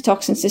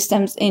 toxin-antitoxin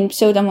systems in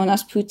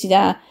Pseudomonas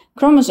putida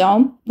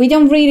chromosome, we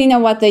don't really know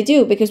what they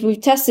do because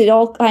we've tested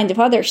all kind of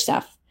other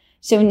stuff.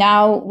 So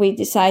now we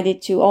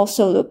decided to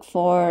also look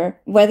for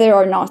whether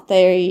or not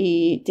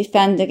they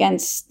defend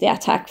against the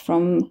attack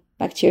from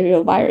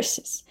bacterial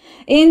viruses.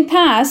 In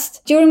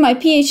past, during my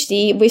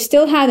PhD, we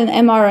still had an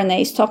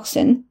mRNase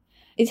toxin.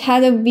 It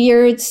had a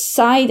weird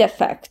side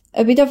effect,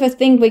 a bit of a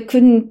thing we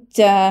couldn't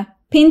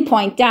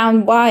pinpoint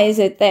down why is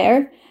it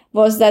there,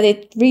 was that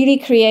it really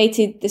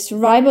created this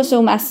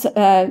ribosome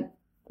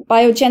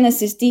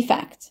biogenesis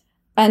defect.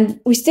 And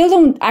we still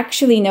don't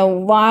actually know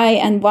why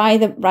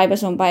the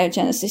ribosome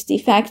biogenesis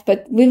defect,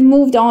 but we've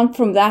moved on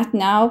from that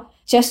now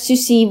just to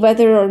see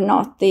whether or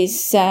not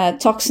these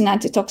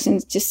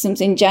toxin-antitoxin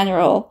systems in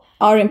general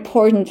are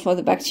important for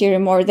the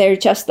bacterium, or they're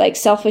just like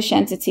selfish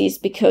entities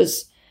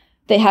because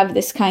they have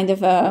this kind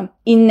of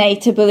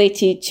innate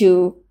ability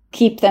to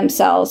keep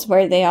themselves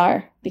where they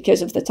are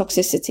because of the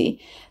toxicity.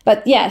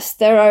 But yes,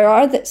 there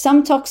are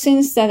some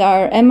toxins that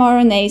are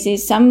mRNases,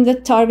 some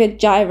that target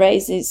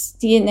gyrases,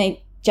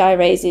 DNA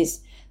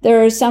gyrases.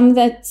 There are some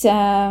that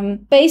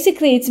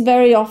basically it's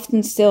very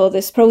often still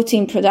this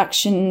protein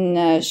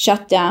production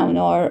shutdown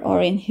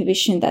or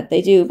inhibition that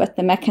they do, but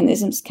the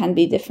mechanisms can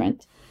be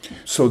different.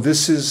 So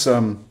this is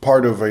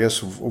part of, I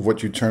guess, of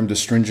what you termed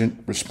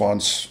astringent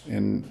response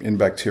in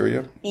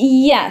bacteria?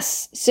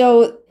 Yes.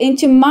 So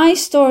into my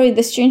story,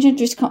 the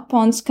astringent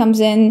response comes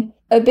in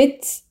a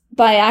bit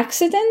by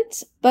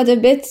accident, but a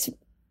bit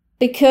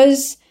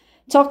because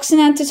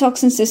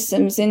toxin-antitoxin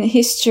systems in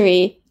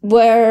history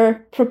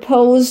were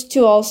proposed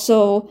to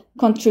also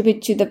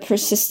contribute to the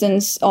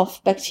persistence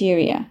of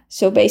bacteria.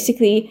 So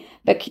basically,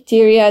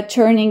 bacteria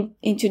turning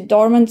into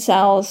dormant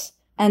cells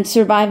and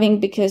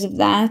surviving because of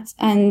that.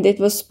 And it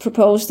was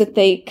proposed that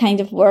they kind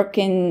of work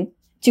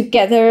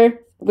together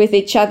with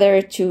each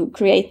other to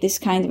create this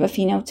kind of a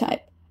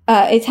phenotype.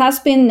 It has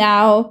been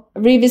now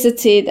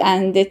revisited,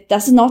 and it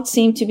does not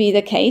seem to be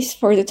the case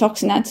for the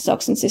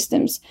toxin-antitoxin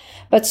systems.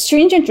 But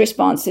stringent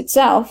response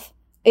itself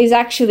is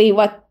actually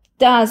what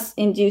does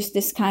induce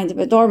this kind of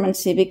a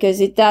dormancy,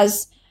 because it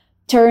does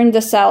turn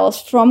the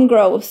cells from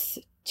growth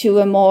to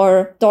a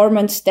more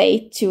dormant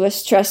state, to a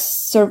stress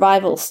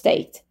survival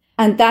state.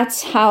 And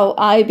that's how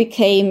I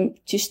became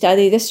to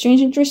study the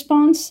stringent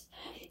response.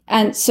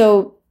 And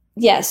so,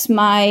 yes,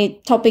 my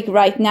topic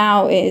right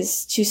now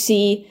is to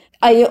see,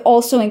 I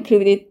also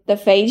included the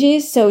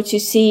phages. So to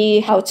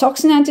see how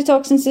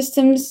toxin-antitoxin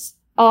systems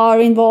are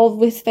involved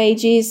with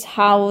phages,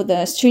 how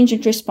the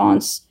stringent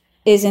response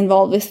is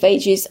involved with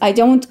phages. I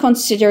don't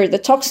consider the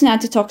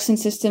toxin-antitoxin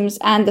systems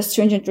and the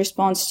stringent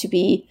response to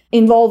be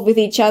involved with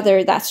each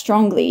other that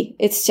strongly.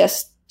 It's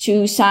just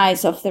two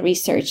sides of the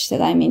research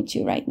that I'm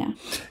into right now.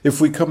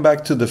 If we come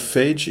back to the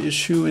phage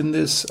issue in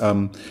this,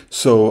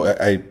 so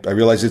I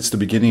realize it's the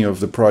beginning of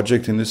the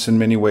project in this in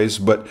many ways,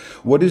 but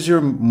what is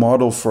your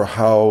model for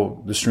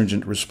how the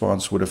stringent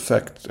response would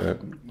affect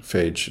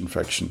phage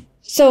infection?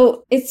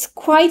 So it's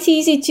quite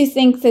easy to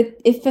think that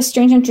if a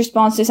stringent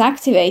response is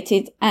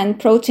activated and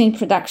protein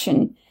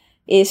production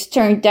is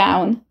turned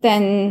down,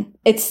 then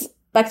it's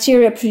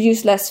bacteria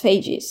produce less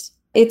phages.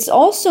 It's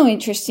also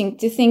interesting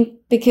to think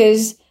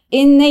because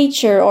in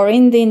nature or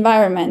in the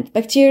environment,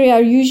 bacteria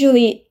are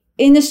usually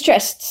in a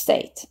stressed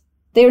state.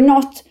 They're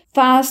not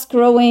fast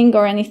growing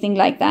or anything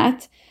like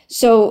that.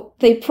 So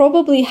they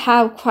probably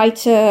have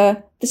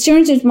the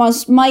stringent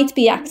response might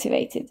be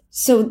activated.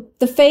 So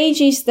the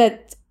phages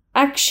that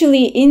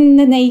actually in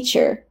the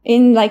nature,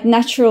 in like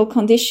natural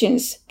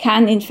conditions,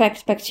 can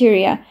infect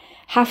bacteria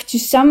have to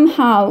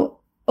somehow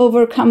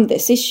overcome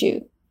this issue.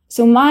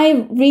 So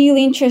my real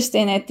interest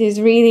in it is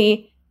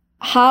really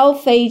how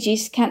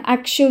phages can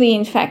actually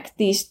infect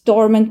these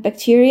dormant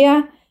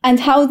bacteria and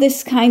how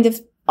this kind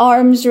of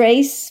arms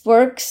race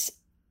works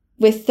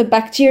with the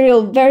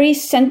bacterial very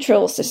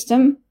central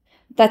system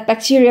that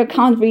bacteria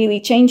can't really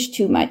change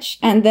too much,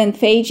 and then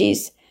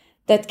phages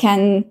that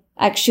can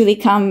actually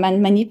come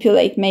and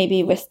manipulate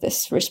maybe with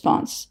this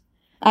response.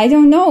 I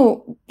don't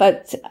know,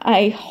 but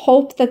I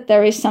hope that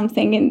there is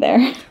something in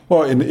there.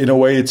 Well, in a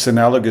way, it's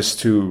analogous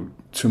to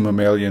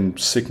mammalian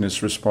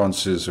sickness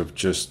responses of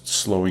just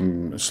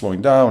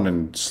slowing down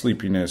and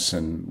sleepiness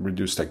and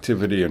reduced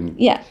activity and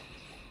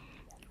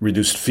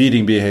reduced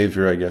feeding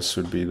behavior, I guess,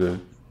 would be the...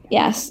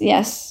 Yes.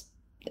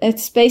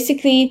 It's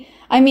basically,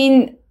 I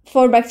mean,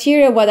 for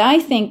bacteria, what I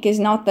think is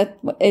not that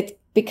it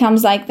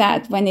becomes like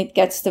that when it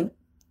gets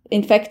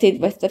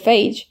infected with the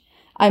phage.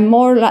 I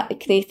more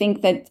likely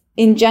think that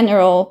in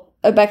general,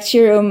 a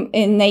bacterium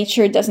in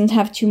nature doesn't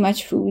have too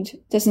much food,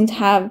 doesn't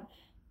have,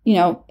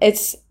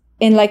 it's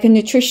in like a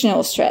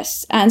nutritional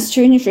stress, and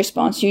stringent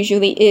response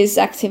usually is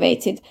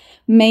activated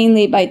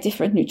mainly by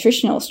different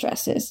nutritional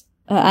stresses,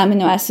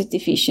 amino acid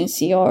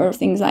deficiency or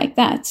things like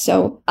that.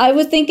 So I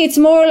would think it's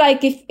more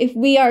like if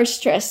we are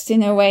stressed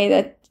in a way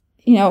that,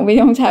 we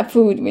don't have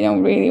food, we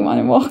don't really want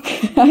to walk.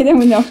 I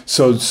don't know.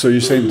 So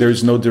you're saying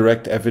there's no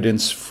direct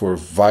evidence for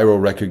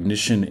viral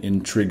recognition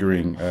in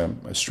triggering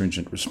a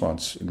stringent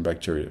response in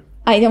bacteria?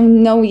 I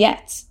don't know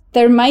yet.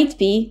 There might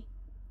be.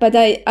 But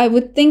I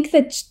would think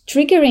that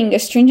triggering a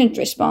stringent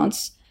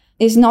response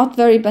is not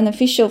very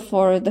beneficial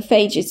for the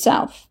phage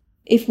itself,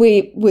 if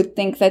we would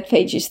think that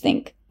phages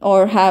think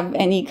or have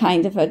any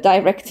kind of a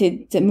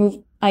directed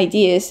move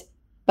ideas.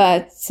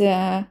 But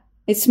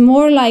it's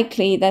more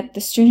likely that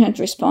the stringent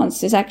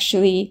response is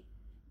actually,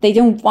 they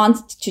don't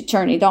want to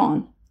turn it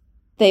on.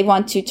 They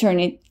want to turn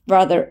it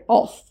rather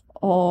off,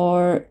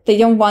 or they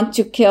don't want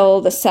to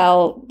kill the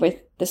cell with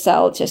the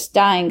cell just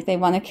dying. They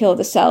want to kill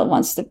the cell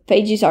once the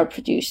phages are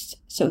produced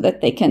so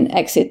that they can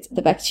exit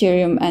the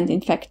bacterium and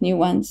infect new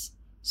ones.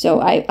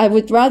 So I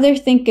would rather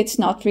think it's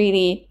not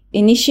really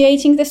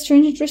initiating the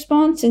stringent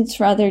response, it's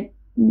rather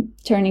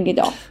turning it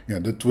off. Yeah,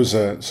 that was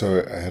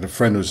so I had a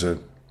friend who's a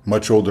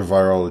much older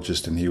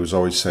virologist, and he was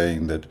always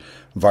saying that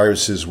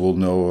viruses will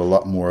know a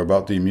lot more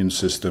about the immune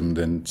system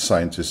than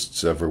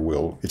scientists ever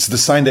will. It's the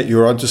sign that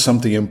you're onto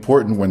something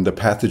important when the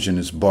pathogen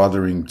is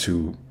bothering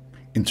to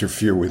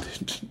interfere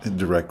with it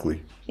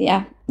directly.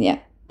 Yeah.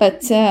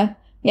 But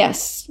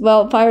yes,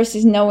 well,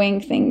 viruses knowing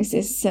things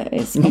is a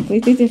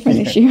completely different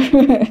issue.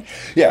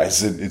 Yeah,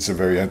 it's a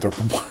very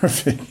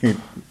anthropomorphic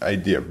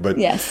idea, but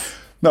yes.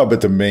 No,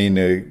 but the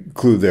main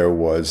clue there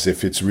was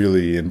if it's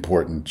really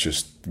important,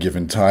 just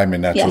given time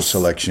and natural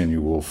selection, you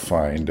will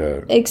find...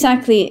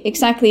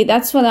 Exactly.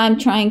 That's what I'm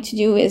trying to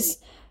do, is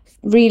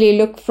really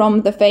look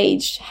from the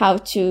phage how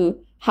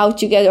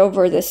to get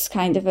over this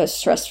kind of a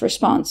stress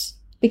response.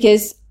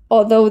 Because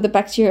although the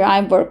bacteria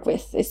I work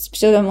with, it's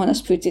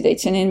Pseudomonas putida,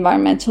 it's an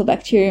environmental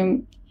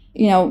bacterium,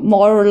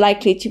 more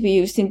likely to be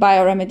used in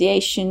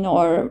bioremediation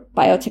or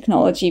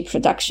biotechnology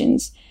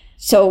productions.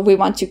 So we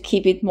want to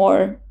keep it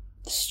more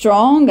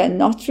strong and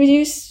not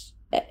reduce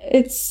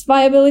its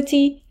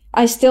viability.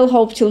 I still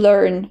hope to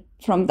learn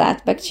from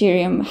that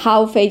bacterium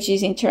how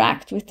phages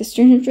interact with the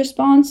stringent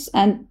response,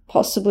 and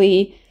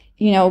possibly,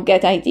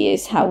 get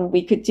ideas how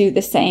we could do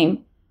the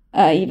same,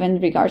 even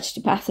in regards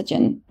to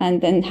pathogen,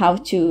 and then how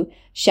to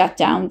shut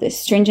down this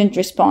stringent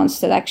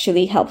response that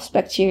actually helps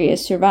bacteria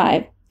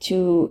survive,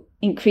 to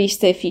increase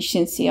the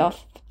efficiency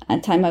of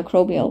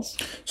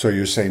antimicrobials. So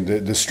you're saying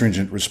the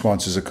stringent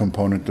response is a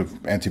component of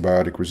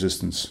antibiotic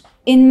resistance?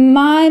 In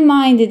my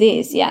mind, it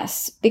is,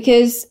 yes.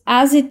 Because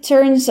as it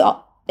turns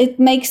out, it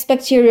makes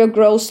bacteria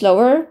grow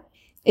slower.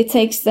 It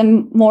takes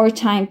them more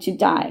time to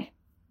die,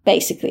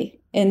 basically,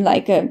 in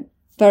like a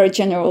very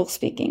general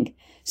speaking.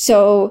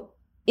 So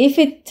if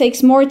it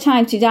takes more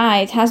time to die,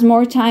 it has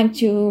more time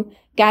to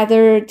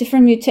gather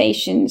different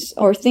mutations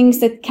or things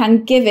that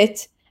can give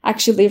it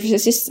actually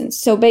resistance.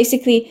 So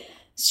basically,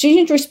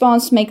 stringent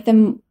response make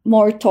them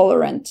more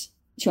tolerant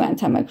to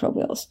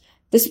antimicrobials.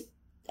 This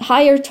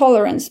higher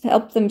tolerance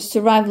help them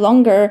survive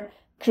longer,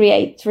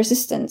 create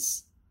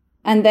resistance.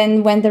 And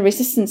then when the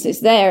resistance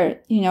is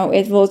there,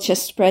 it will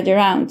just spread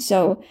around.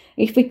 So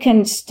if we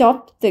can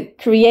stop the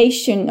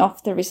creation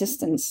of the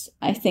resistance,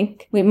 I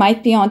think we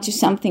might be onto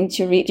something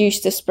to reduce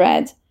the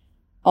spread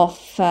of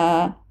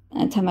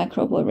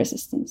antimicrobial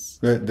resistance.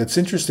 That's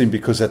interesting,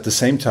 because at the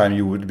same time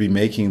you would be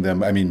making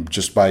them,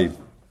 just by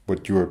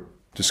what you're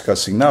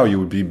discussing now, you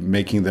would be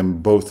making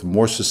them both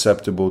more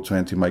susceptible to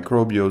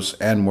antimicrobials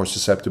and more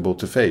susceptible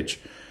to phage,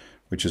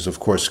 which is of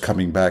course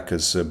coming back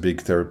as a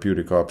big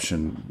therapeutic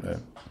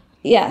option.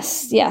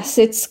 Yes,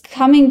 it's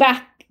coming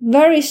back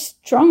very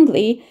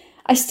strongly.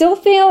 I still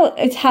feel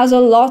it has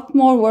a lot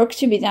more work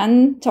to be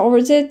done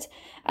towards it.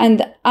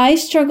 And I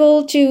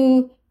struggle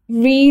to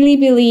really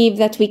believe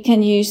that we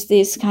can use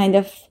this kind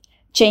of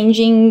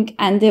changing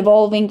and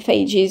evolving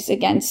phages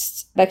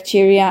against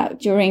bacteria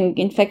during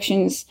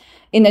infections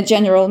in a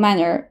general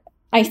manner.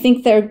 I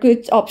think there are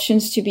good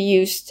options to be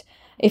used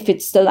if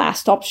it's the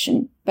last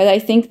option. But I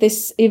think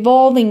this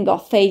evolving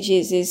of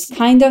phages is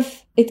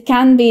it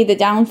can be the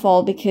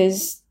downfall,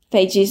 because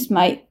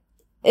phages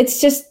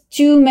it's just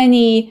too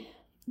many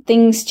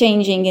things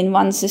changing in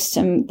one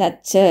system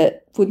that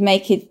would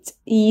make it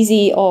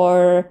easy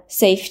or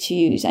safe to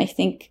use. I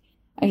think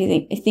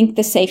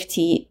the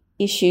safety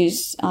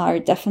issues are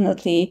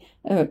definitely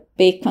a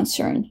big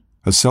concern.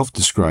 A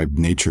self-described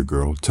nature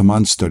girl,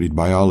 Tamman studied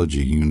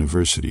biology at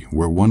university,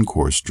 where one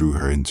course drew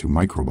her into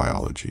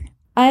microbiology.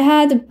 I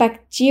had a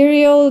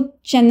bacterial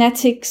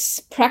genetics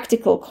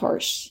practical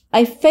course.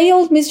 I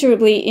failed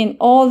miserably in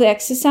all the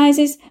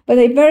exercises, but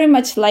I very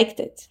much liked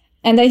it.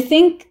 And I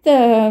think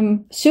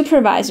the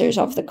supervisors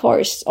of the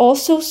course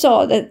also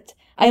saw that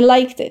I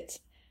liked it.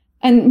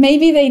 And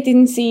maybe they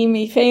didn't see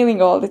me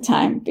failing all the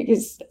time,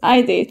 because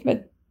I did,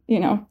 but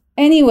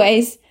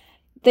Anyways,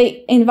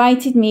 they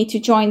invited me to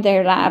join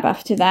their lab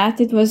after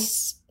that. It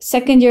was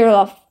second year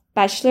of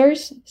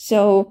bachelor's.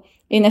 So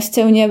in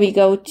Estonia, we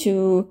go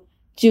to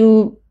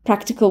do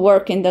practical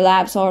work in the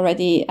labs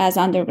already as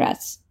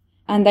undergrads.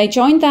 And I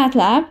joined that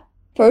lab.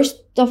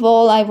 First of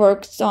all, I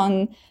worked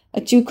on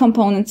a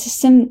 2-component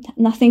system,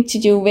 nothing to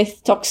do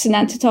with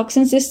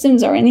toxin-antitoxin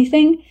systems or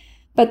anything.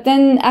 But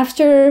then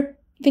after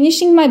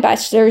finishing my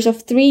bachelor's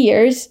of 3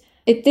 years,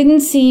 it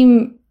didn't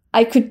seem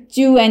I could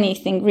do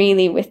anything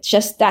really with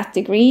just that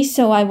degree.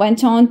 So I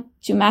went on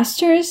to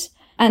master's,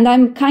 and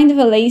I'm kind of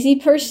a lazy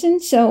person.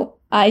 So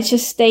I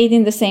just stayed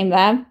in the same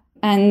lab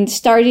and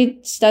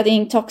started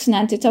studying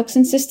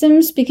toxin-antitoxin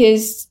systems,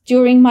 because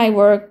during my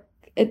work,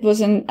 it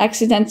was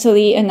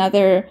accidentally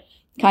another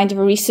kind of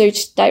a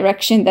research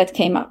direction that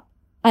came up.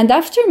 And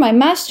after my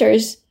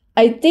master's,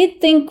 I did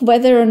think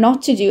whether or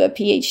not to do a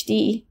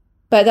PhD,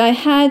 but I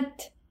had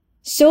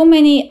so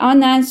many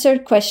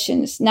unanswered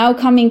questions now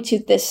coming to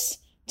this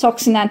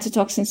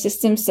toxin-antitoxin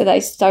systems that I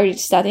started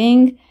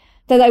studying,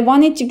 that I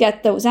wanted to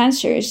get those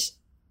answers.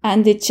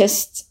 And it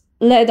just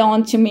led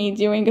on to me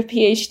doing a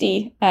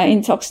PhD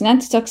in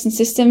toxin-antitoxin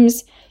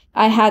systems.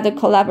 I had a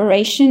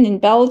collaboration in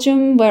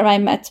Belgium where I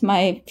met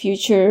my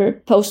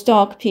future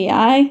postdoc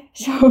PI.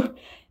 So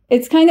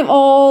it's kind of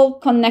all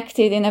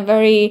connected in a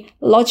very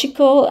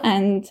logical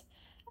and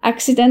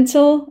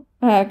accidental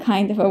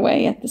kind of a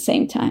way at the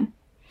same time.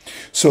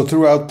 So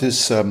throughout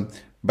this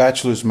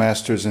bachelor's,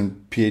 master's,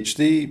 and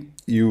PhD,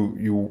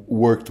 you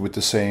worked with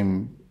the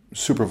same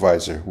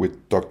supervisor,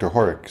 with Dr.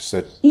 Horik. Is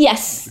that?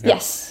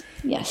 Yes.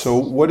 So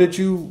what did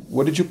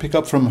you pick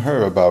up from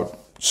her about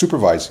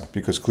supervising?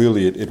 Because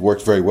clearly it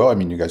worked very well.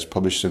 You guys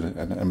published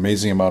an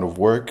amazing amount of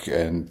work,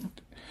 and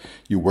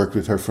you worked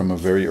with her from a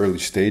very early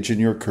stage in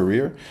your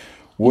career.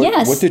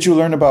 What did you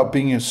learn about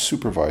being a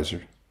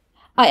supervisor?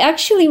 I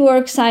actually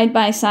work side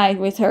by side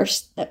with her,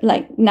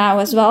 like now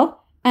as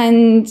well.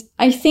 And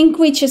I think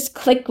we just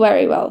click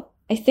very well.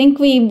 I think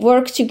we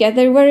work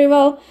together very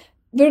well.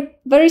 We're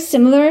very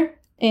similar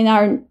in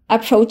our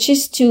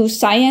approaches to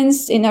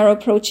science, in our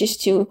approaches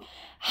to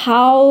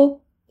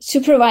how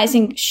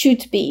supervising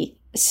should be.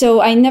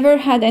 So I never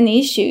had any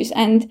issues.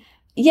 And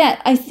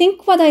yeah, I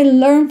think what I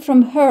learned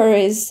from her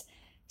is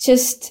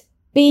just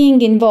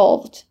being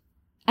involved,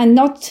 and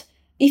not,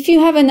 if you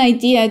have an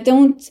idea,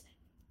 don't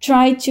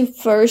try to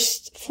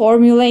first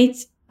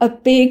formulate a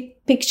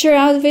big picture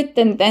out of it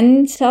and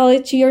then tell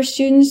it to your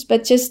students,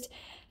 but just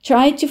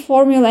try to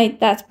formulate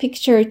that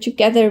picture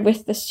together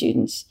with the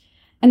students.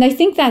 And I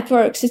think that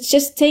works. It's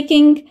just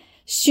taking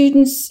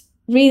students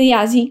really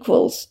as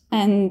equals.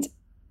 And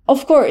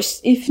of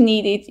course, if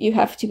needed, you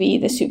have to be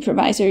the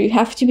supervisor. You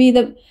have to be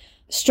the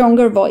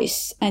stronger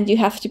voice and you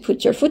have to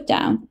put your foot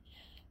down.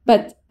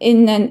 But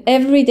in an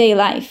everyday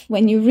life,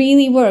 when you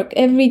really work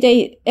every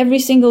day, every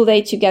single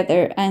day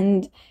together,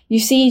 and you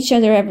see each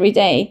other every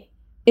day,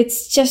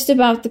 it's just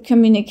about the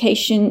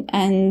communication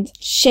and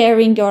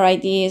sharing your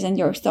ideas and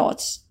your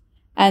thoughts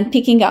and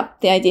picking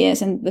up the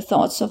ideas and the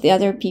thoughts of the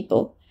other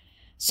people.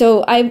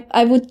 So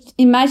I would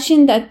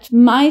imagine that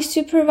my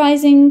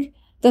supervising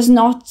does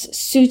not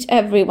suit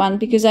everyone,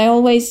 because I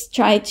always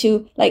try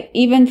to, like,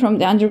 even from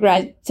the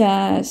undergrad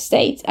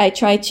state, I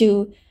try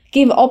to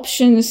give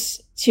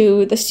options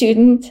to the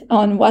student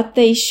on what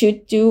they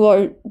should do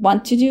or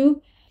want to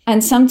do.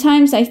 And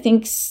sometimes I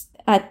think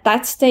at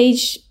that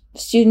stage,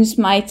 students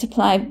might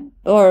apply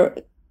or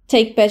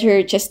take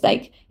better just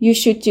like, you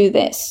should do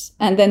this,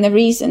 and then the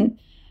reason.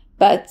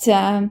 But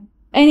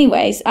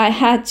anyways, I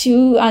had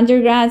 2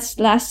 undergrads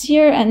last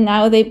year, and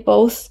now they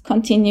both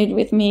continued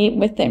with me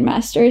with their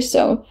masters,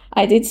 so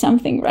I did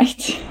something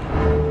right.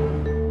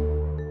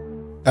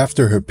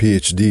 After her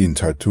PhD in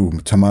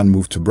Tartu, Tamman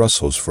moved to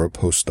Brussels for a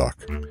postdoc.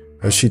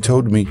 As she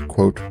told me,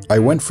 quote, "I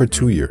went for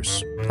 2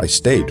 years. I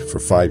stayed for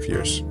 5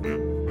 years."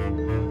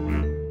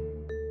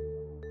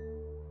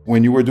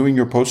 When you were doing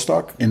your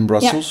postdoc in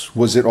Brussels,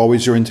 was it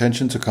always your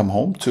intention to come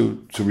home, to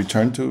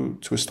return to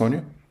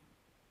Estonia?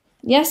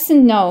 Yes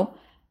and no.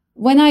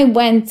 When I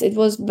went, it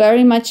was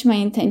very much my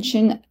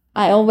intention.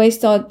 I always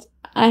thought,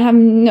 I have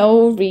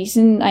no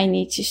reason I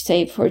need to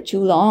stay for too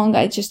long.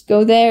 I just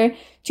go there,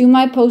 do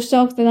my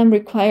postdoc that I'm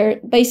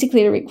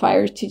basically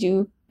required to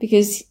do.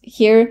 Because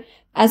here,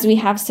 as we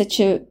have such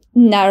a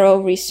narrow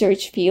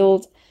research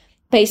field,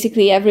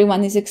 basically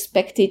everyone is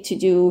expected to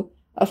do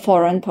a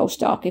foreign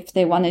postdoc if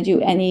they want to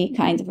do any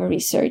kind of a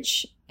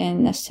research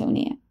in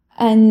Estonia.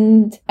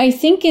 And I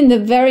think in the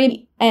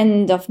very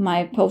end of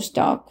my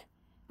postdoc,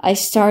 I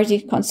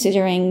started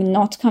considering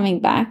not coming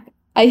back.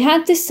 I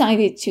had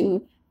decided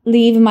to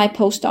leave my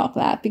postdoc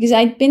lab because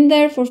I'd been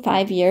there for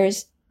 5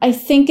 years. I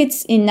think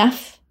it's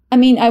enough. I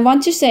mean, I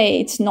want to say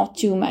it's not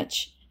too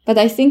much, but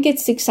I think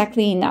it's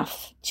exactly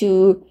enough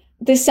to,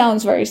 this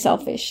sounds very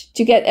selfish,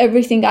 to get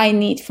everything I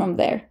need from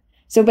there.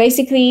 So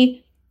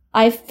basically,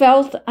 I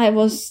felt I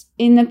was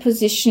in a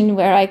position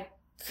where I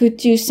could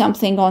do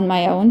something on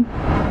my own.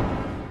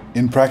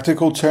 In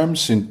practical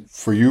terms,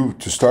 for you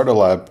to start a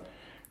lab,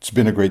 it's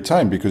been a great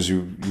time because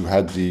you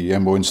had the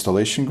EMBO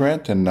installation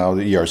grant and now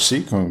the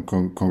ERC.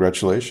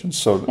 Congratulations.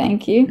 So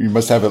thank you. You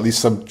must have at least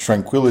some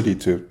tranquility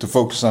to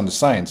focus on the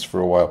science for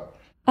a while.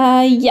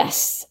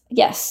 Yes.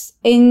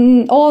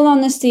 In all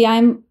honesty,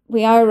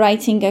 we are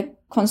writing a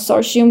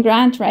consortium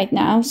grant right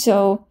now.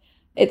 So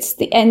it's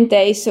the end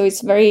day. So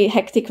it's very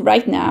hectic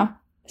right now.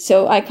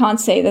 So I can't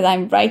say that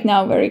I'm right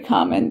now very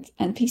calm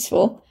and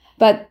peaceful.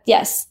 But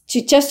yes,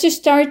 just to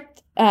start,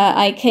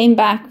 I came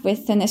back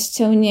with an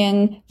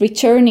Estonian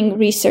returning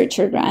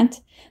researcher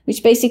grant,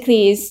 which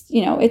basically is,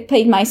 it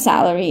paid my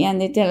salary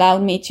and it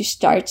allowed me to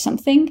start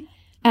something.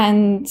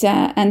 And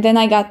then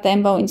I got the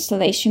EMBO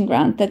installation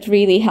grant that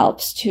really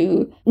helps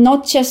to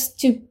not just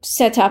to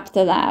set up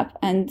the lab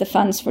and the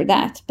funds for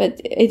that,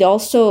 but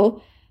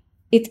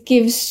it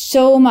gives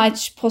so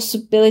much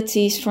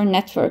possibilities for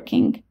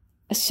networking.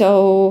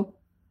 So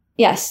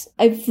yes,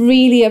 I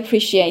really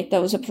appreciate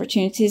those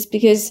opportunities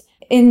because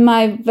in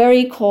my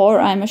very core,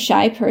 I'm a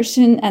shy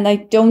person and I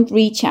don't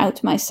reach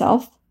out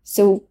myself.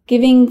 So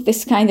giving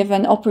this kind of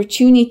an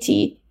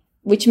opportunity,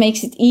 which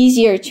makes it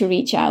easier to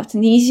reach out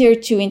and easier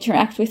to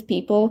interact with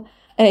people,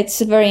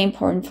 it's very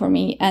important for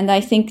me. And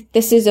I think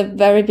this is a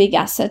very big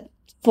asset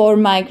for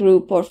my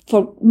group or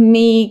for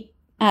me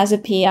as a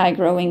PI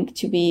growing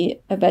to be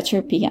a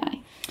better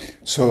PI.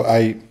 So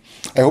I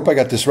hope I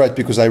got this right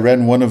because I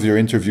ran one of your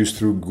interviews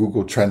through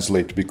Google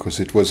Translate because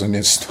it was in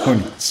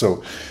Estonian.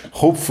 So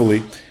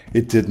hopefully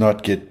it did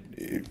not get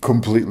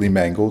completely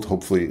mangled,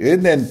 hopefully.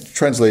 And then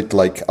Translate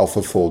like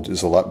AlphaFold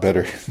is a lot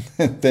better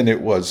than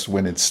it was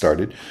when it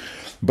started.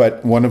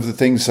 But one of the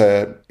things,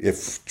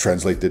 if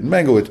Translate didn't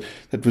mangle it,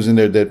 that was in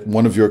there, that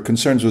one of your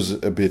concerns was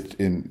a bit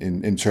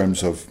in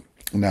terms of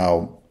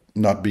now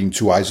not being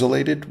too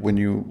isolated when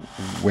you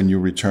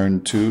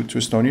return to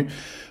Estonia.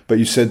 But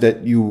you said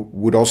that you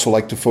would also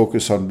like to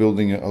focus on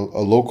building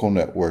a local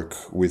network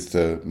with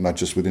not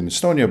just within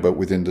Estonia, but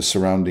within the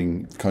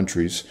surrounding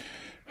countries.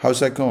 How's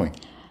that going?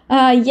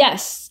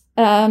 Yes.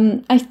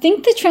 I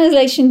think the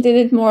translation did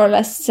it more or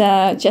less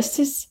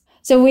justice.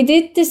 So we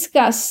did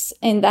discuss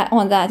on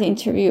that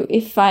interview,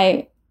 if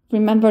I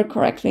remember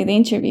correctly, the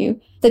interview,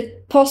 the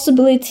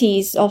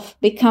possibilities of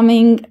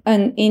becoming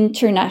an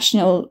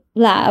international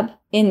lab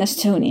in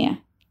Estonia.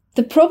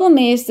 The problem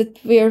is that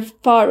we're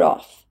far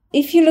off.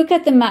 If you look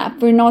at the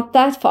map, we're not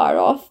that far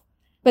off.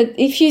 But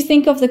if you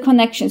think of the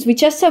connections, we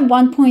just have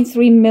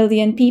 1.3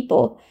 million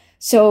people.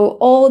 So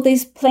all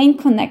these plane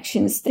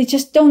connections, they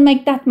just don't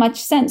make that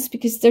much sense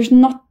because there's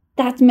not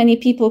that many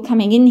people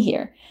coming in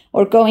here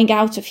or going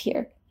out of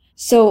here.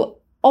 So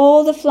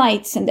all the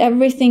flights and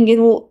everything, it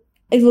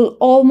will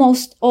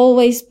almost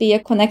always be a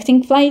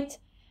connecting flight.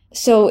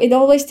 So it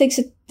always takes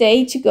a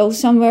day to go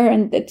somewhere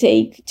and a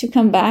day to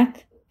come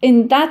back.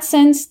 In that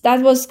sense,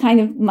 that was kind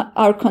of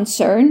our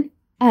concern.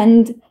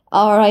 And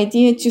our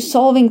idea to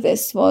solving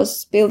this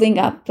was building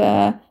up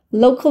a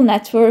local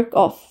network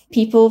of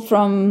people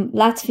from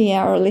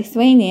Latvia or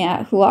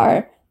Lithuania who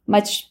are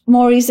much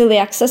more easily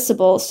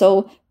accessible.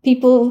 So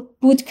people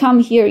would come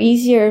here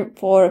easier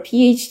for a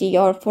PhD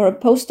or for a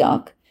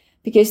postdoc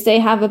because they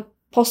have a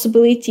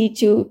possibility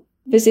to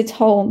visit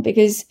home.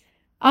 Because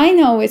I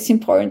know it's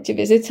important to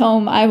visit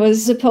home. I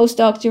was a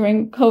postdoc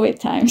during COVID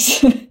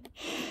times.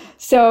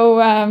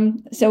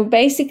 So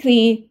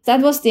basically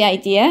that was the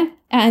idea,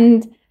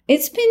 and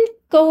it's been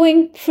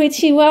going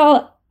pretty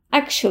well,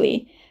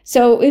 actually.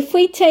 So if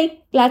we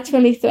take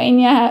Latvia,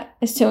 Lithuania,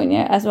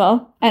 Estonia as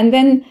well, and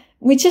then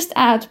we just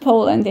add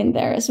Poland in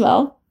there as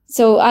well.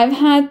 So I've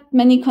had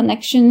many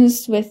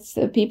connections with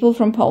the people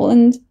from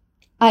Poland.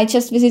 I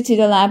just visited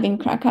a lab in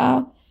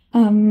Krakow.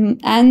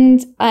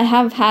 And I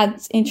have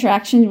had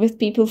interactions with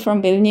people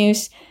from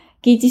Vilnius,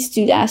 Gytis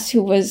Dudas,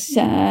 who was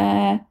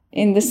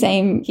in the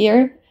same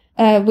year.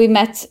 We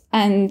met,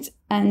 and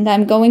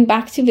I'm going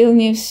back to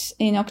Vilnius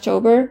in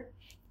October.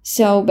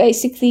 So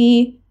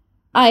basically,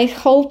 I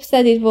hope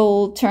that it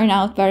will turn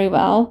out very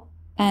well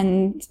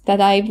and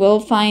that I will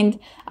find,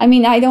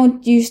 I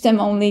don't use them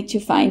only to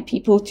find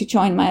people to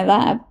join my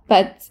lab,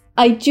 but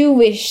I do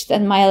wish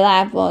that my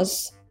lab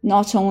was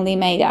not only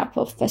made up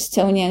of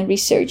Estonian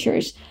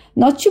researchers,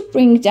 not to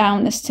bring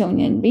down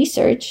Estonian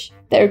research.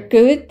 They're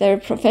good, they're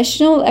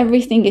professional,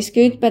 everything is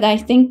good, but I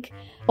think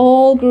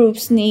all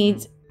groups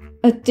need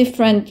a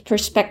different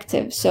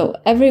perspective. So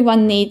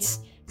everyone needs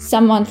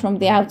someone from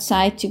the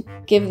outside to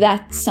give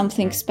that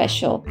something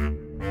special.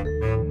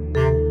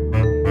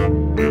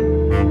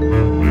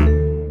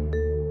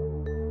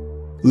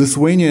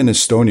 Lithuania and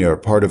Estonia are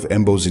part of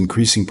EMBO's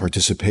Increasing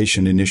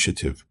Participation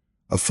Initiative,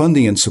 a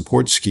funding and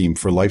support scheme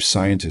for life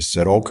scientists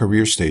at all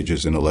career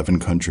stages in 11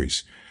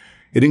 countries.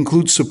 It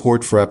includes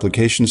support for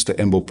applications to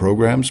EMBO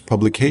programs,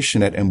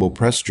 publication at EMBO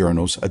press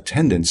journals,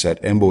 attendance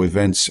at EMBO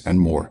events, and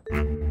more.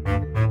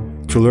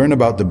 To learn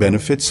about the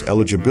benefits,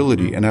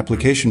 eligibility, and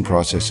application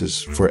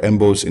processes for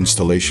EMBO's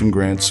installation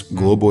grants,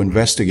 Global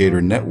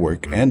Investigator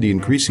Network, and the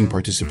Increasing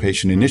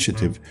Participation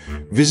Initiative,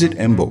 visit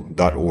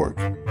embo.org.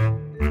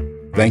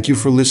 Thank you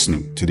for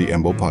listening to the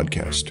EMBO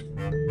podcast.